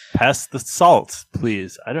 Pass the salt,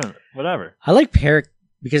 please. I don't know. Whatever. I like pear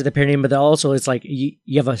because of the pear name, but also it's like you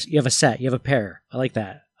have a set. You have a pair. I like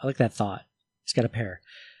that. I like that thought. He's got a pair.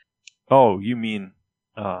 Oh, you mean...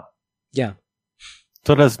 yeah.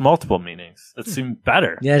 So it has multiple meanings. That seems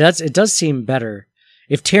better. Yeah, it does seem better.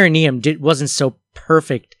 If Terranium wasn't so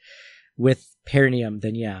perfect with perineum,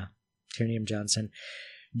 then yeah, Terranium Johnson.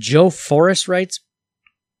 Joe Forrest writes,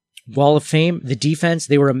 Wall of Fame, the defense,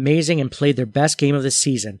 they were amazing and played their best game of the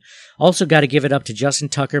season. Also got to give it up to Justin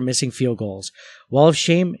Tucker missing field goals. Wall of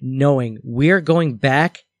Shame, knowing we're going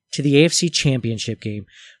back to the AFC Championship game.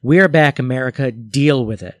 We are back, America. Deal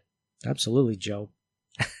with it. Absolutely, Joe.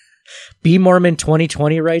 B. Mormon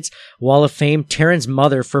 2020 writes, Wall of Fame, Taryn's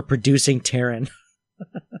mother for producing Taryn.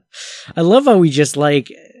 I love how we just I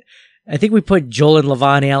think we put Joel and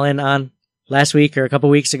Levon Allen on last week or a couple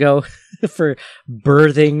weeks ago for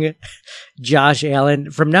birthing Josh Allen.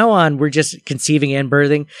 From now on, we're just conceiving and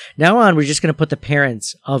birthing. Now on, we're just going to put the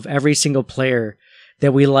parents of every single player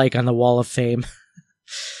that we like on the Wall of Fame.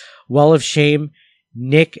 Wall of Shame,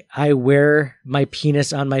 Nick, I wear my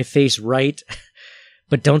penis on my face right,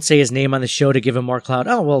 but don't say his name on the show to give him more clout.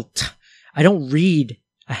 Oh, well, I don't read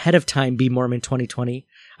ahead of time, B. Mormon 2020.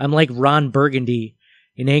 I'm like Ron Burgundy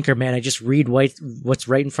in Anchorman. I just read what's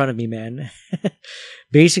right in front of me, man.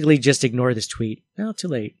 Basically, just ignore this tweet. No, too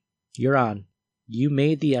late. You're on. You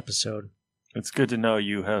made the episode. It's good to know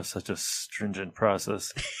you have such a stringent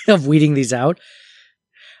process of weeding these out.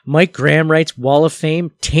 Mike Graham writes, Wall of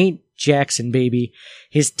Fame, Taint Jackson, baby.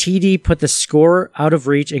 His TD put the score out of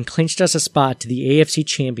reach and clinched us a spot to the AFC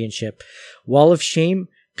Championship. Wall of Shame,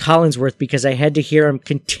 Collinsworth, because I had to hear him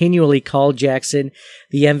continually call Jackson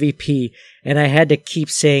the MVP, and I had to keep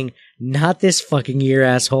saying, not this fucking year,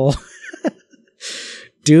 asshole.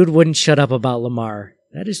 Dude wouldn't shut up about Lamar.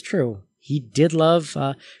 That is true. He did love,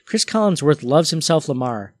 Chris Collinsworth loves himself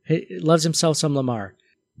Lamar. He loves himself some Lamar.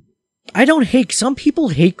 I don't hate, some people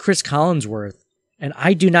hate Chris Collinsworth, and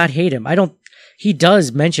I do not hate him. He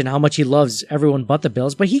does mention how much he loves everyone but the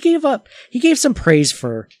Bills, but he gave some praise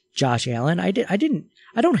for Josh Allen. I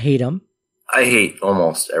don't hate him. I hate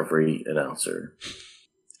almost every announcer.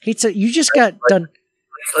 You just got done.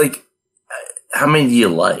 Like, how many do you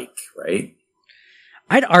like, right?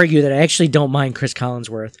 I'd argue that I actually don't mind Chris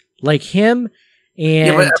Collinsworth. Like him and...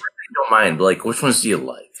 Yeah, but I don't mind. But like, which ones do you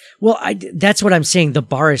like? Well, that's what I'm saying. The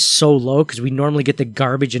bar is so low because we normally get the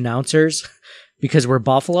garbage announcers because we're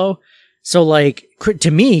Buffalo. So like,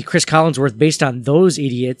 to me, Chris Collinsworth, based on those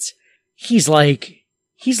idiots, he's like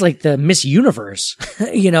the Miss Universe,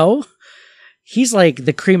 you know? He's like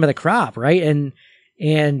the cream of the crop, right?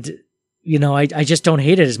 And you know, I just don't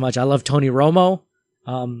hate it as much. I love Tony Romo.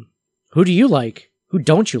 Who do you like? Who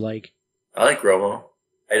don't you like? I like Romo.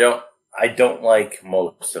 I don't like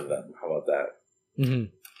most of them. How about that? Mm-hmm.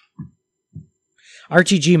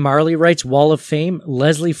 RTG Marley writes, Wall of Fame,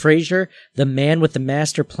 Leslie Frazier, the man with the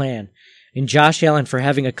master plan, and Josh Allen for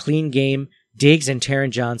having a clean game, Diggs and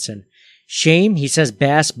Taron Johnson. Shame, he says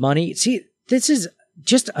Bass money. See, this is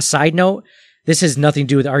just a side note. This has nothing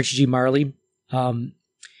to do with RTG Marley.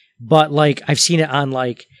 But like, I've seen it on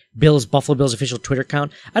like Buffalo Bills official Twitter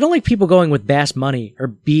account. I don't like people going with Bass money or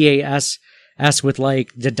BASS with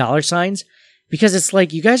like the dollar signs, because it's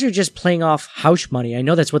like, you guys are just playing off house money. I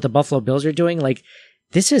know that's what the Buffalo Bills are doing. Like,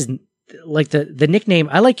 this is like the nickname.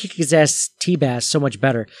 I like Kick His Ass T-Bass so much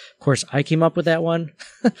better. Of course, I came up with that one,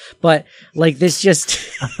 but like this just,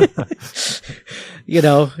 you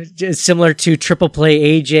know, just similar to Triple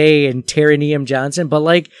Play AJ and Terranium Johnson, but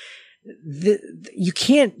like you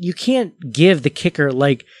can't give the kicker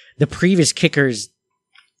like the previous kickers,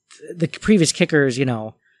 you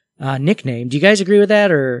know, nickname. Do you guys agree with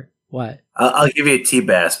that or what? I'll give you a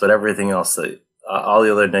T-Bass, but everything else that all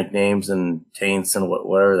the other nicknames and taints and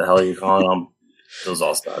whatever the hell you're calling them, those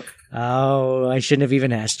all stuck. Oh, I shouldn't have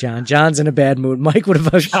even asked John. John's in a bad mood. Mike, what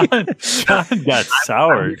about you? John got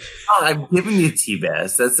soured. I'm giving you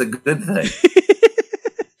T-Bass. That's a good thing.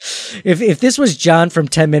 If this was John from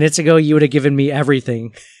 10 minutes ago, you would have given me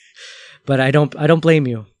everything. But I don't blame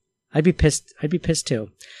you. I'd be pissed. I'd be pissed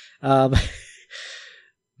too.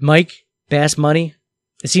 Mike, Bass money.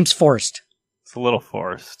 It seems forced. It's a little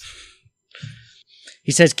forced.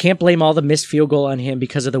 He says, can't blame all the missed field goal on him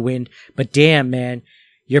because of the wind, but damn, man,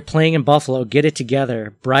 you're playing in Buffalo. Get it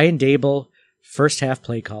together. Brian Dable, first half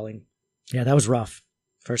play calling. Yeah, that was rough.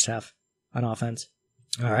 First half on offense.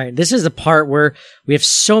 All right. This is the part where we have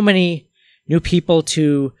so many new people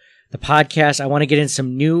to the podcast. I want to get in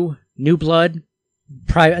some new blood.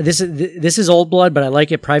 This is old blood, but I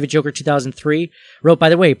like it. Private Joker 2003 wrote, by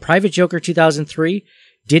the way, Private Joker 2003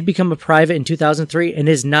 did become a private in 2003 and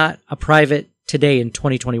is not a private today in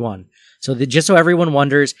 2021. So just so everyone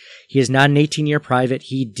wonders, he is not an 18-year private.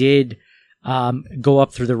 He did go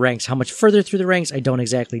up through the ranks. How much further through the ranks? I don't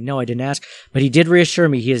exactly know. I didn't ask, but he did reassure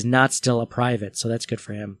me he is not still a private. So that's good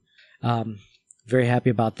for him. Very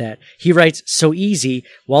happy about that. He writes, so easy.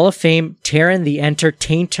 Wall of Fame, Taron the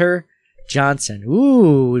Entertainer Johnson.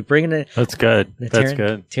 Ooh, bringing it. That's good. That's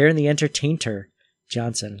good. Taron the Entertainer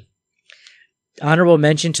Johnson. Honorable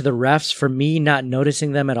mention to the refs for me not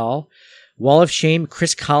noticing them at all. Wall of Shame,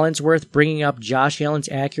 Chris Collinsworth bringing up Josh Allen's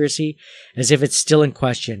accuracy as if it's still in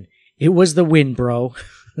question. It was the wind, bro.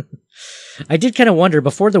 I did kind of wonder,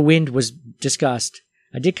 before the wind was discussed,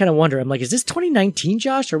 I did kind of wonder, I'm like, is this 2019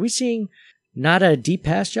 Josh? Are we seeing not a deep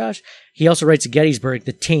pass Josh? He also writes at Gettysburg,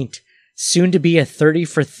 the taint, soon to be a 30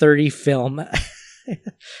 for 30 film.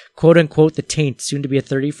 Quote unquote, the taint, soon to be a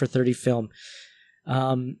 30 for 30 film.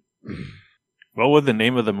 What would the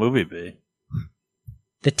name of the movie be?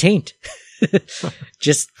 The Taint.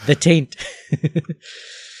 Just The Taint.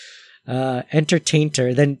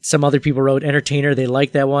 Entertainer. Then some other people wrote Entertainer. They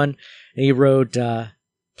liked that one. And he wrote,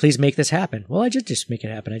 please make this happen. Well, I just make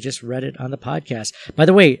it happen. I just read it on the podcast. By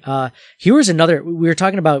the way, here was another, we were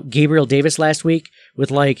talking about Gabriel Davis last week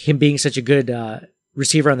with like him being such a good,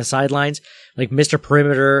 receiver on the sidelines, like Mr.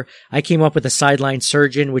 Perimeter. I came up with a sideline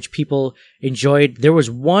surgeon, which people enjoyed. There was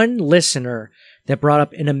one listener that brought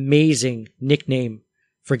up an amazing nickname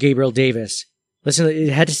for Gabriel Davis. Listen, it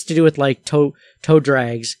had to do with like toe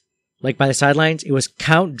drags, like by the sidelines. It was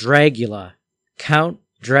Count Dragula. Count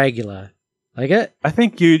Dragula. Like it? I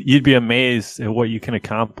think you'd be amazed at what you can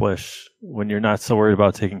accomplish when you're not so worried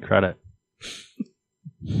about taking credit.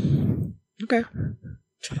 Okay.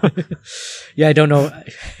 Yeah, I don't know.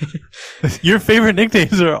 Your favorite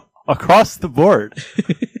nicknames are across the board.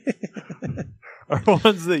 Are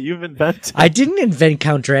ones that you've invented. I didn't invent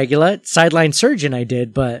Count Dragula. Sideline surgeon I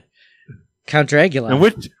did, but Count Dragula.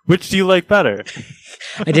 And which do you like better?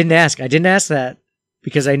 I didn't ask that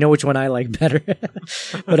because I know which one I like better.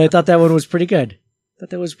 But I thought that one was pretty good.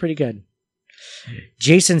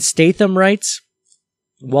 Jason Statham writes,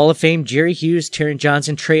 Wall of Fame, Jerry Hughes, Taron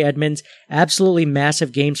Johnson, Trey Edmonds, absolutely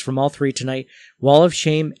massive games from all three tonight. Wall of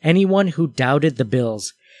Shame, anyone who doubted the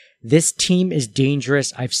Bills. This team is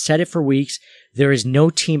dangerous. I've said it for weeks. There is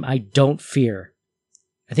no team I don't fear.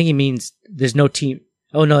 I think he means there's no team.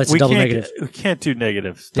 Oh no, it's a double negative. We can't do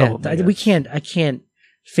negatives. We can't. I can't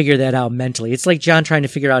figure that out mentally. It's like John trying to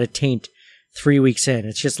figure out a taint 3 weeks in.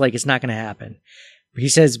 It's just like, it's not going to happen. He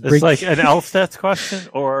says, it's like an Elfstats question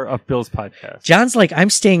or a Bills podcast. John's like, I'm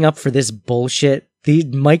staying up for this bullshit.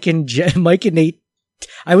 Mike and Nate,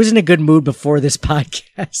 I was in a good mood before this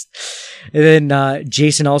podcast. And then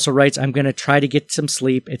Jason also writes, I'm going to try to get some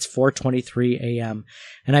sleep. It's 4:23 a.m.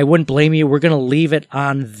 And I wouldn't blame you. We're going to leave it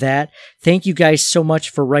on that. Thank you guys so much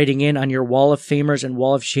for writing in on your Wall of Famers and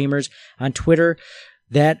Wall of Shamers on Twitter.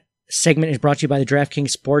 That segment is brought to you by the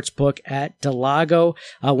DraftKings Sportsbook at Delago.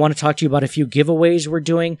 I want to talk to you about a few giveaways we're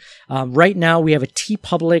doing. Right now we have a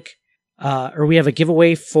we have a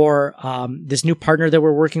giveaway for this new partner that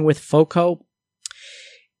we're working with, FOCO.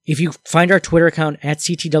 If you find our Twitter account at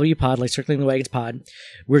CTW Pod, like Circling the Wagons Pod,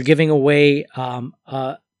 we're giving away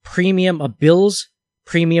a Bills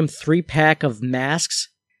premium 3-pack of masks.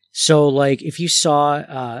 So like if you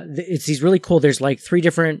saw, it's these really cool, there's like 3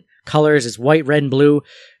 different colors. It's white, red, and blue,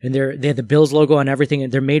 and they have the Bills logo on everything,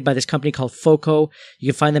 and they're made by this company called FOCO.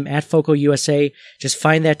 You can find them at FOCO USA. Just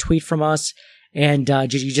find that tweet from us, and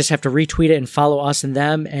you just have to retweet it and follow us and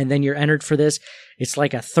them, and then you're entered for this. It's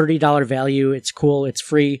like a $30 value. It's cool. It's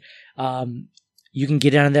free. You can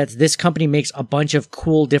get in on that. This company makes a bunch of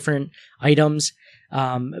cool different items.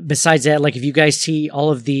 Besides that, like if you guys see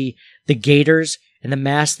all of the Gators and the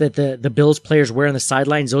masks that the Bills players wear on the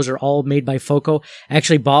sidelines, those are all made by Foco. I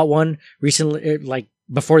actually bought one recently, like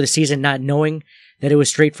before the season, not knowing that it was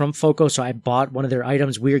straight from Foco. So I bought one of their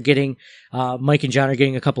items. We're getting, Mike and John are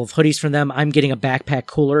getting a couple of hoodies from them. I'm getting a backpack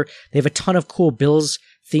cooler. They have a ton of cool Bills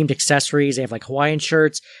themed accessories. They have like Hawaiian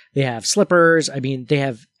shirts. They have slippers. I mean, they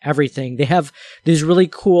have everything. They have this really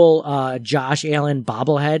cool, Josh Allen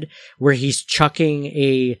bobblehead where he's chucking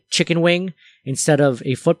a chicken wing instead of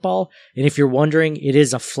a football. And if you're wondering, it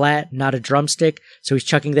is a flat, not a drumstick. So he's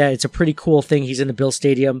chucking that. It's a pretty cool thing. He's in the Bill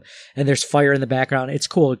Stadium and there's fire in the background. It's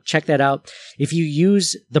cool. Check that out. If you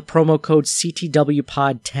use the promo code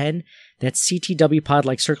CTWPod10, that's CTWPod,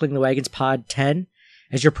 like Circling the Wagons Pod 10,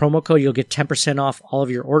 as your promo code, you'll get 10% off all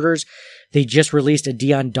of your orders. They just released a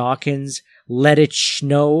Deion Dawkins Let It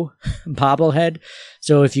Snow bobblehead.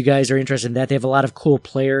 So if you guys are interested in that, they have a lot of cool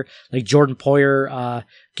player like Jordan Poyer,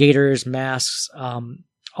 Gators, masks,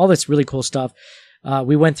 all this really cool stuff.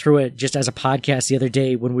 We went through it just as a podcast the other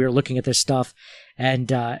day when we were looking at this stuff,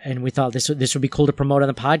 and we thought this would be cool to promote on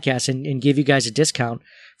the podcast and give you guys a discount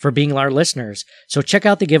for being our listeners. So check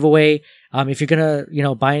out the giveaway. If you're gonna,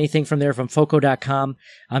 buy anything from there from Foco.com,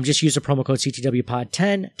 just use the promo code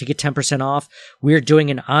CTWPod10 to get 10% off. We're doing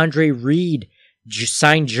an Andre Reed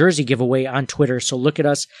signed jersey giveaway on Twitter. So look at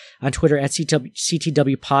us on Twitter at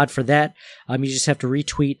CTWPod for that. You just have to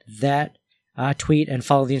retweet that tweet and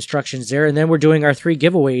follow the instructions there. And then we're doing our 3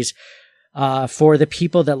 giveaways for the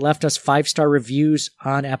people that left us 5-star reviews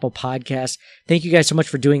on Apple Podcasts. Thank you guys so much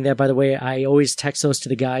for doing that. By the way, I always text those to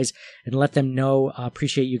the guys and let them know.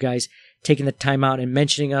 Appreciate you guys taking the time out and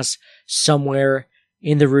mentioning us somewhere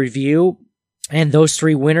in the review. And those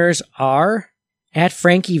 3 winners are at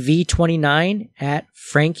Frankie V29, at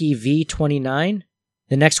Frankie V29.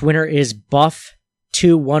 The next winner is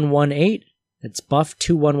Buff2118. That's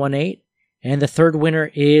Buff2118. And the third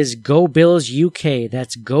winner is Go Bills UK.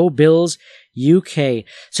 That's Go Bills UK.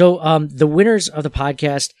 So, the winners of the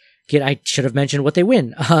podcast I should have mentioned what they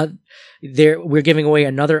win. We're giving away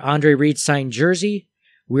another Andre Reed signed jersey.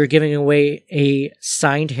 We're giving away a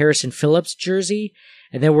signed Harrison Phillips jersey.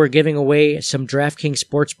 And then we're giving away some DraftKings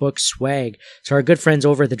Sportsbook swag. So our good friends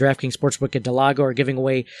over at the DraftKings Sportsbook at Delago are giving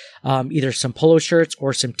away either some polo shirts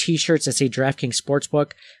or some t-shirts that say DraftKings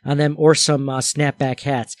Sportsbook on them, or some snapback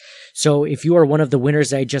hats. So if you are one of the winners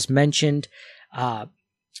that I just mentioned,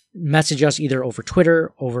 message us either over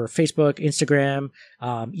Twitter, over Facebook, Instagram,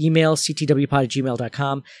 email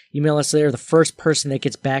ctwpod@gmail.com. Email us there. The first person that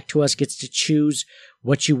gets back to us gets to choose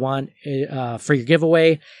what you want for your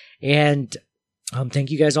giveaway. And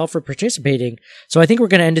thank you guys all for participating. So I think we're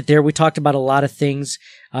going to end it there. We talked about a lot of things.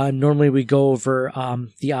 Normally we go over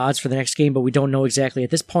the odds for the next game, but we don't know exactly at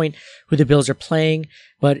this point who the Bills are playing.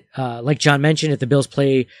 But like John mentioned, if the Bills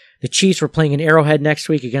play the Chiefs, we're playing in Arrowhead next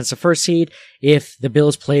week against the first seed. If the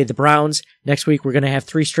Bills play the Browns next week, we're going to have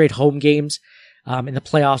 3 straight home games in the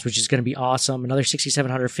playoffs, which is going to be awesome. Another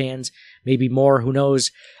 6,700 fans, maybe more, who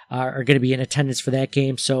knows, are going to be in attendance for that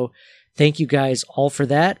game. So thank you guys all for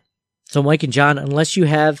that. So Mike and John, unless you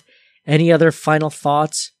have any other final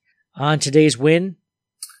thoughts on today's win.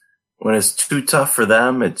 When it's too tough for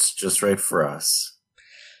them, it's just right for us.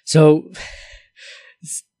 So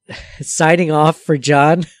signing off for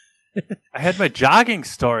John. I had my jogging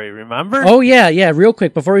story, remember? Oh, yeah. Real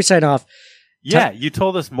quick, before we sign off. Yeah, you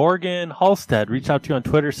told us Morgan Halstead reached out to you on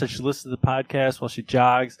Twitter, said she listens to the podcast while she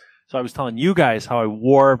jogs. So I was telling you guys how I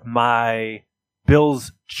wore my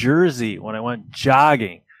Bills jersey when I went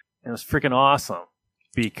jogging. And it was freaking awesome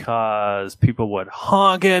because people would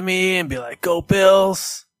honk at me and be like, "Go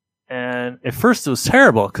Bills." And at first it was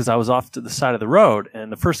terrible because I was off to the side of the road.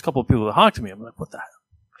 And the first couple of people that honked at me, I'm like, what the hell?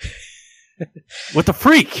 What the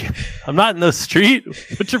freak? I'm not in the street.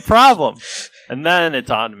 What's your problem? And then it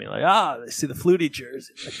dawned on me like, they see the Flutie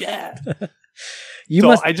jersey. Like, yeah.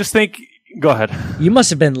 I just think, go ahead. You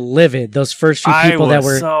must have been livid, those first few people that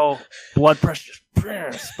were. So blood pressure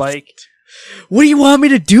spiked. What do you want me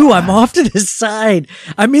to do? I'm off to the side.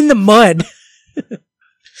 I'm in the mud.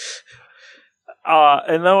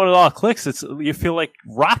 And then when it all clicks, you feel like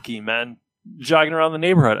Rocky, man, jogging around the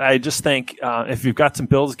neighborhood. I just think if you've got some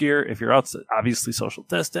Bills gear, if you're out, obviously social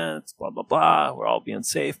distance, blah, blah, blah, we're all being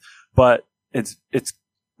safe. But it's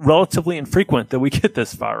relatively infrequent that we get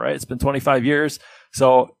this far, right? It's been 25 years.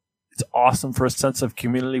 So it's awesome for a sense of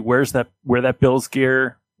community. Wear that Bills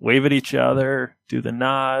gear, wave at each other, do the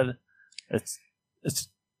nod. It's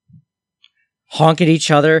honk at each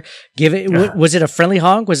other. Give it. Was it a friendly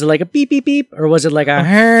honk? Was it like a beep beep beep, or was it like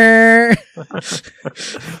a?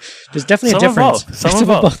 There's definitely a difference. Some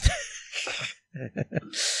of both.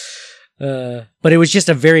 But it was just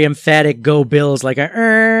a very emphatic "Go Bills," like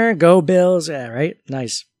a "Go Bills." Yeah, right.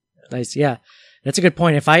 Nice. Yeah, that's a good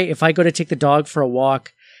point. If I go to take the dog for a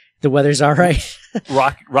walk, the weather's all right.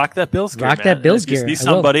 rock that Bills gear. Rock man. that Bills If you gear. see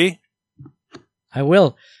somebody, I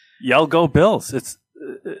will. Yell "Go Bills!"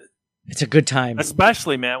 It's a good time,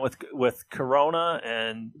 especially man with Corona,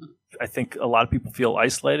 and I think a lot of people feel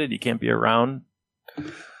isolated. You can't be around.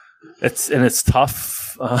 It's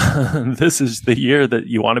tough. This is the year that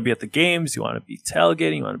you want to be at the games, you want to be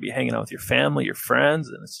tailgating, you want to be hanging out with your family, your friends,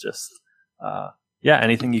 and it's just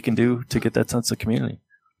anything you can do to get that sense of community.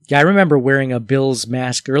 Yeah, I remember wearing a Bills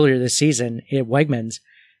mask earlier this season at Wagons,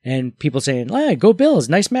 and people saying, "Hey, go Bills!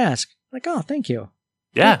 Nice mask." Like, oh, thank you.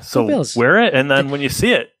 Yeah, go so Bills. Wear it, and then when you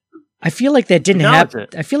see it, I feel like that didn't happen.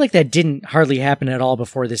 it. I feel like that didn't hardly happen at all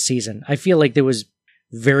before this season. I feel like there was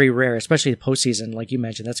very rare, especially the postseason, like you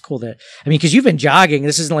mentioned. That's cool because you've been jogging.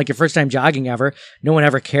 This isn't like your first time jogging ever. No one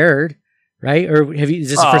ever cared, right? Or is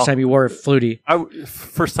this the first time you wore a Flutie?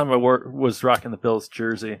 First time I was rocking the Bills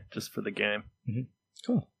jersey just for the game. Mm-hmm.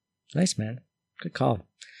 Cool. Nice, man. Good call.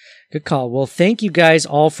 Well, thank you guys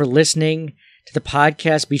all for listening to the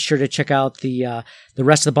podcast. Be sure to check out the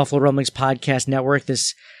rest of the Buffalo Rumblings podcast network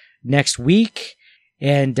this next week.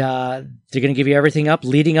 And they're going to give you everything up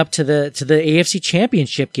leading up to the AFC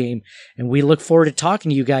Championship game. And we look forward to talking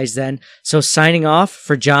to you guys then. So signing off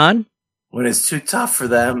for John. When it's too tough for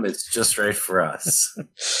them, it's just right for us.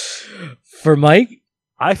 For Mike.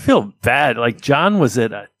 I feel bad. Like John was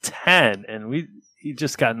at a 10 and he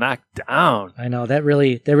just got knocked down. I know that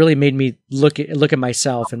really made me look at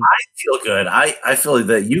myself. And I feel good. I feel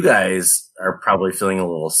that you guys are probably feeling a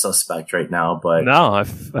little suspect right now, but no, I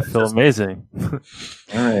feel amazing. All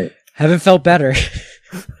right, haven't felt better.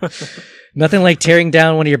 Nothing like tearing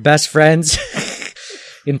down one of your best friends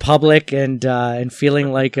in public and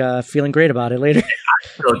feeling great about it later. I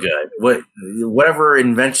feel good. Whatever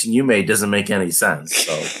invention you made doesn't make any sense.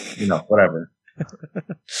 So whatever.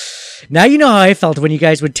 Now you know how I felt when you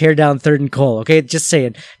guys would tear down Third and Cole, okay? Just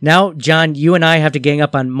saying. Now, John, you and I have to gang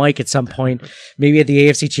up on Mike at some point, maybe at the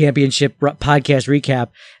AFC Championship podcast recap,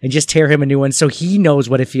 and just tear him a new one so he knows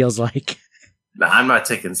what it feels like. No, I'm not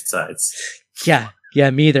taking sides. Yeah,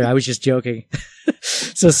 me either. I was just joking.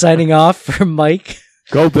 So signing off for Mike.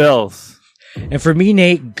 Go Bills. And for me,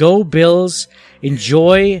 Nate, go Bills.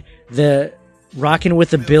 Enjoy the Rockin'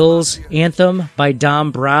 with the Bills anthem by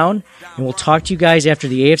Dom Brown, and we'll talk to you guys after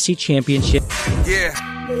the AFC Championship. Yeah,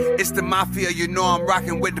 it's the Mafia, you know I'm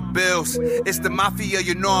rocking with the Bills. It's the Mafia,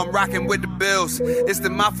 you know I'm rocking with the Bills. It's the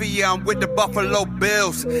Mafia, I'm with the Buffalo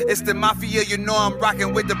Bills. It's the Mafia, you know I'm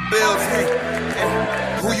rocking with the Bills.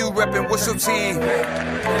 Hey, who you reppin', what's your team?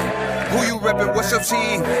 Who you reppin', what's your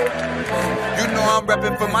team? You know I'm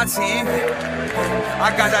reppin' for my team.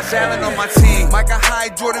 I got that Allen on my team. Micah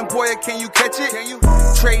Hyde, Jordan Poyer, can you catch it?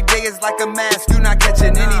 Trade day is like a mask, you not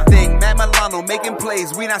catching anything. Matt Milano making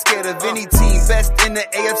plays, we not scared of any team. Best in the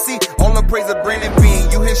AFC, all the praise of Brandon Bean.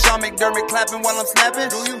 You hear Sean McDermott clapping while I'm snapping?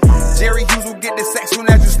 Jerry Hughes will get the sack soon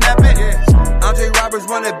as you snap it. Andre Roberts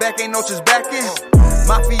running back, ain't no just backing.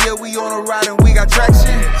 Mafia, we on a ride and we got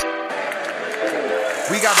traction.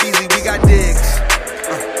 We got Beasley, we got Diggs.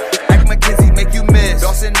 McKenzie make you miss.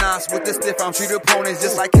 Dawson Knox with the stiff arm, treat opponents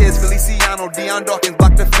just like his. Feliciano, Deion Dawkins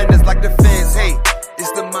block defenders like the fence. Hey,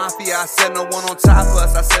 it's the Mafia. I said no one on top of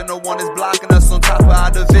us. I said no one is blocking us on top of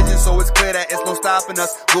our division, so it's clear that it's no stopping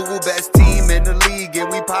us. Google best team in the league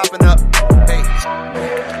and we popping up. Hey,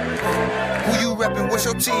 who you reppin'? What's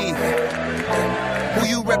your team? Who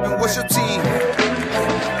you reppin'? What's your team?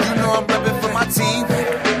 You know I'm reppin' for my team.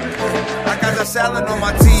 I got the salad on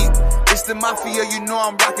my team. It's the Mafia, you know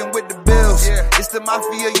I'm rockin' with the Bills. It's the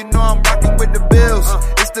Mafia, you know I'm rockin' with the Bills.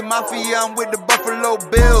 It's the Mafia, I'm with the Buffalo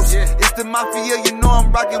Bills. It's the Mafia, you know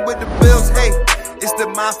I'm rockin' with the Bills. Hey, it's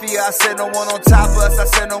the Mafia, I said no one on top of us. I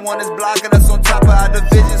said no one is blocking us on top of our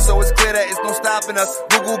division, so it's clear that it's no stopping us.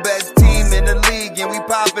 Google best team in the league and we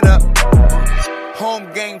poppin' up.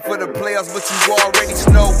 Home game for the playoffs, but you already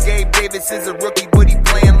know Gabe Davis is a rookie, but he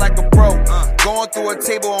playing like a pro. Going through a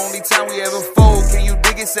table, only time we ever fold. Can you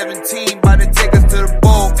dig it? 17, about to take us to the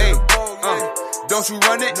bowl. Hey, don't you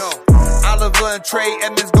run it? No. Oliver and Trey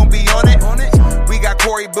Edmonds gon' be on it. We got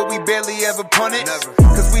Corey, but we barely ever punt it.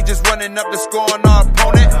 Cause we just running up the score on our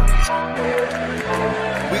opponent.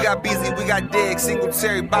 We got Beasley, we got Diggs.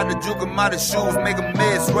 Singletary bout to juke him out of shoes, make him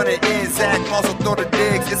miss. Running in, Zach also throw the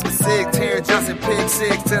digs. It's for Sig, Terry Johnson, pick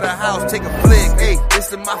six to the house, take a flick. Hey, it's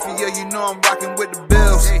the Mafia, you know I'm rocking with the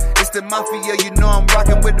Bills. It's the Mafia, you know I'm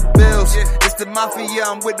rocking with the Bills. It's the Mafia,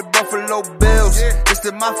 I'm with the Buffalo Bills. It's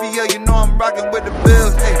the Mafia, you know I'm rocking with the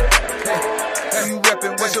Bills. Hey, who you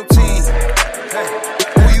reppin'? What's your team?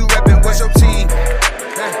 Who you reppin'? What's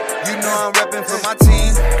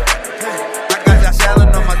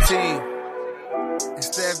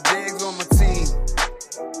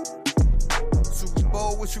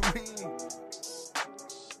What you mean?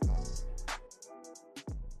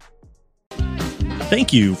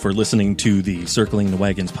 Thank you for listening to the Circling the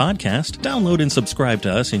Wagons podcast. Download and subscribe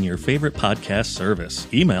to us in your favorite podcast service.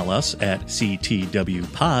 Email us at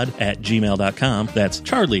ctwpod@gmail.com. That's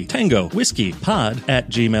Charlie Tango Whiskey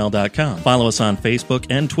Pod@gmail.com. Follow us on Facebook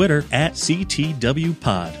and Twitter at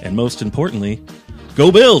CTWPod. And most importantly,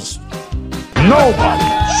 go Bills! Nobody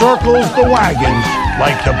circles the wagons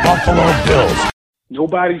like the Buffalo Bills.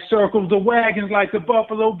 Nobody circles the wagons like the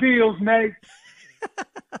Buffalo Bills, Nate.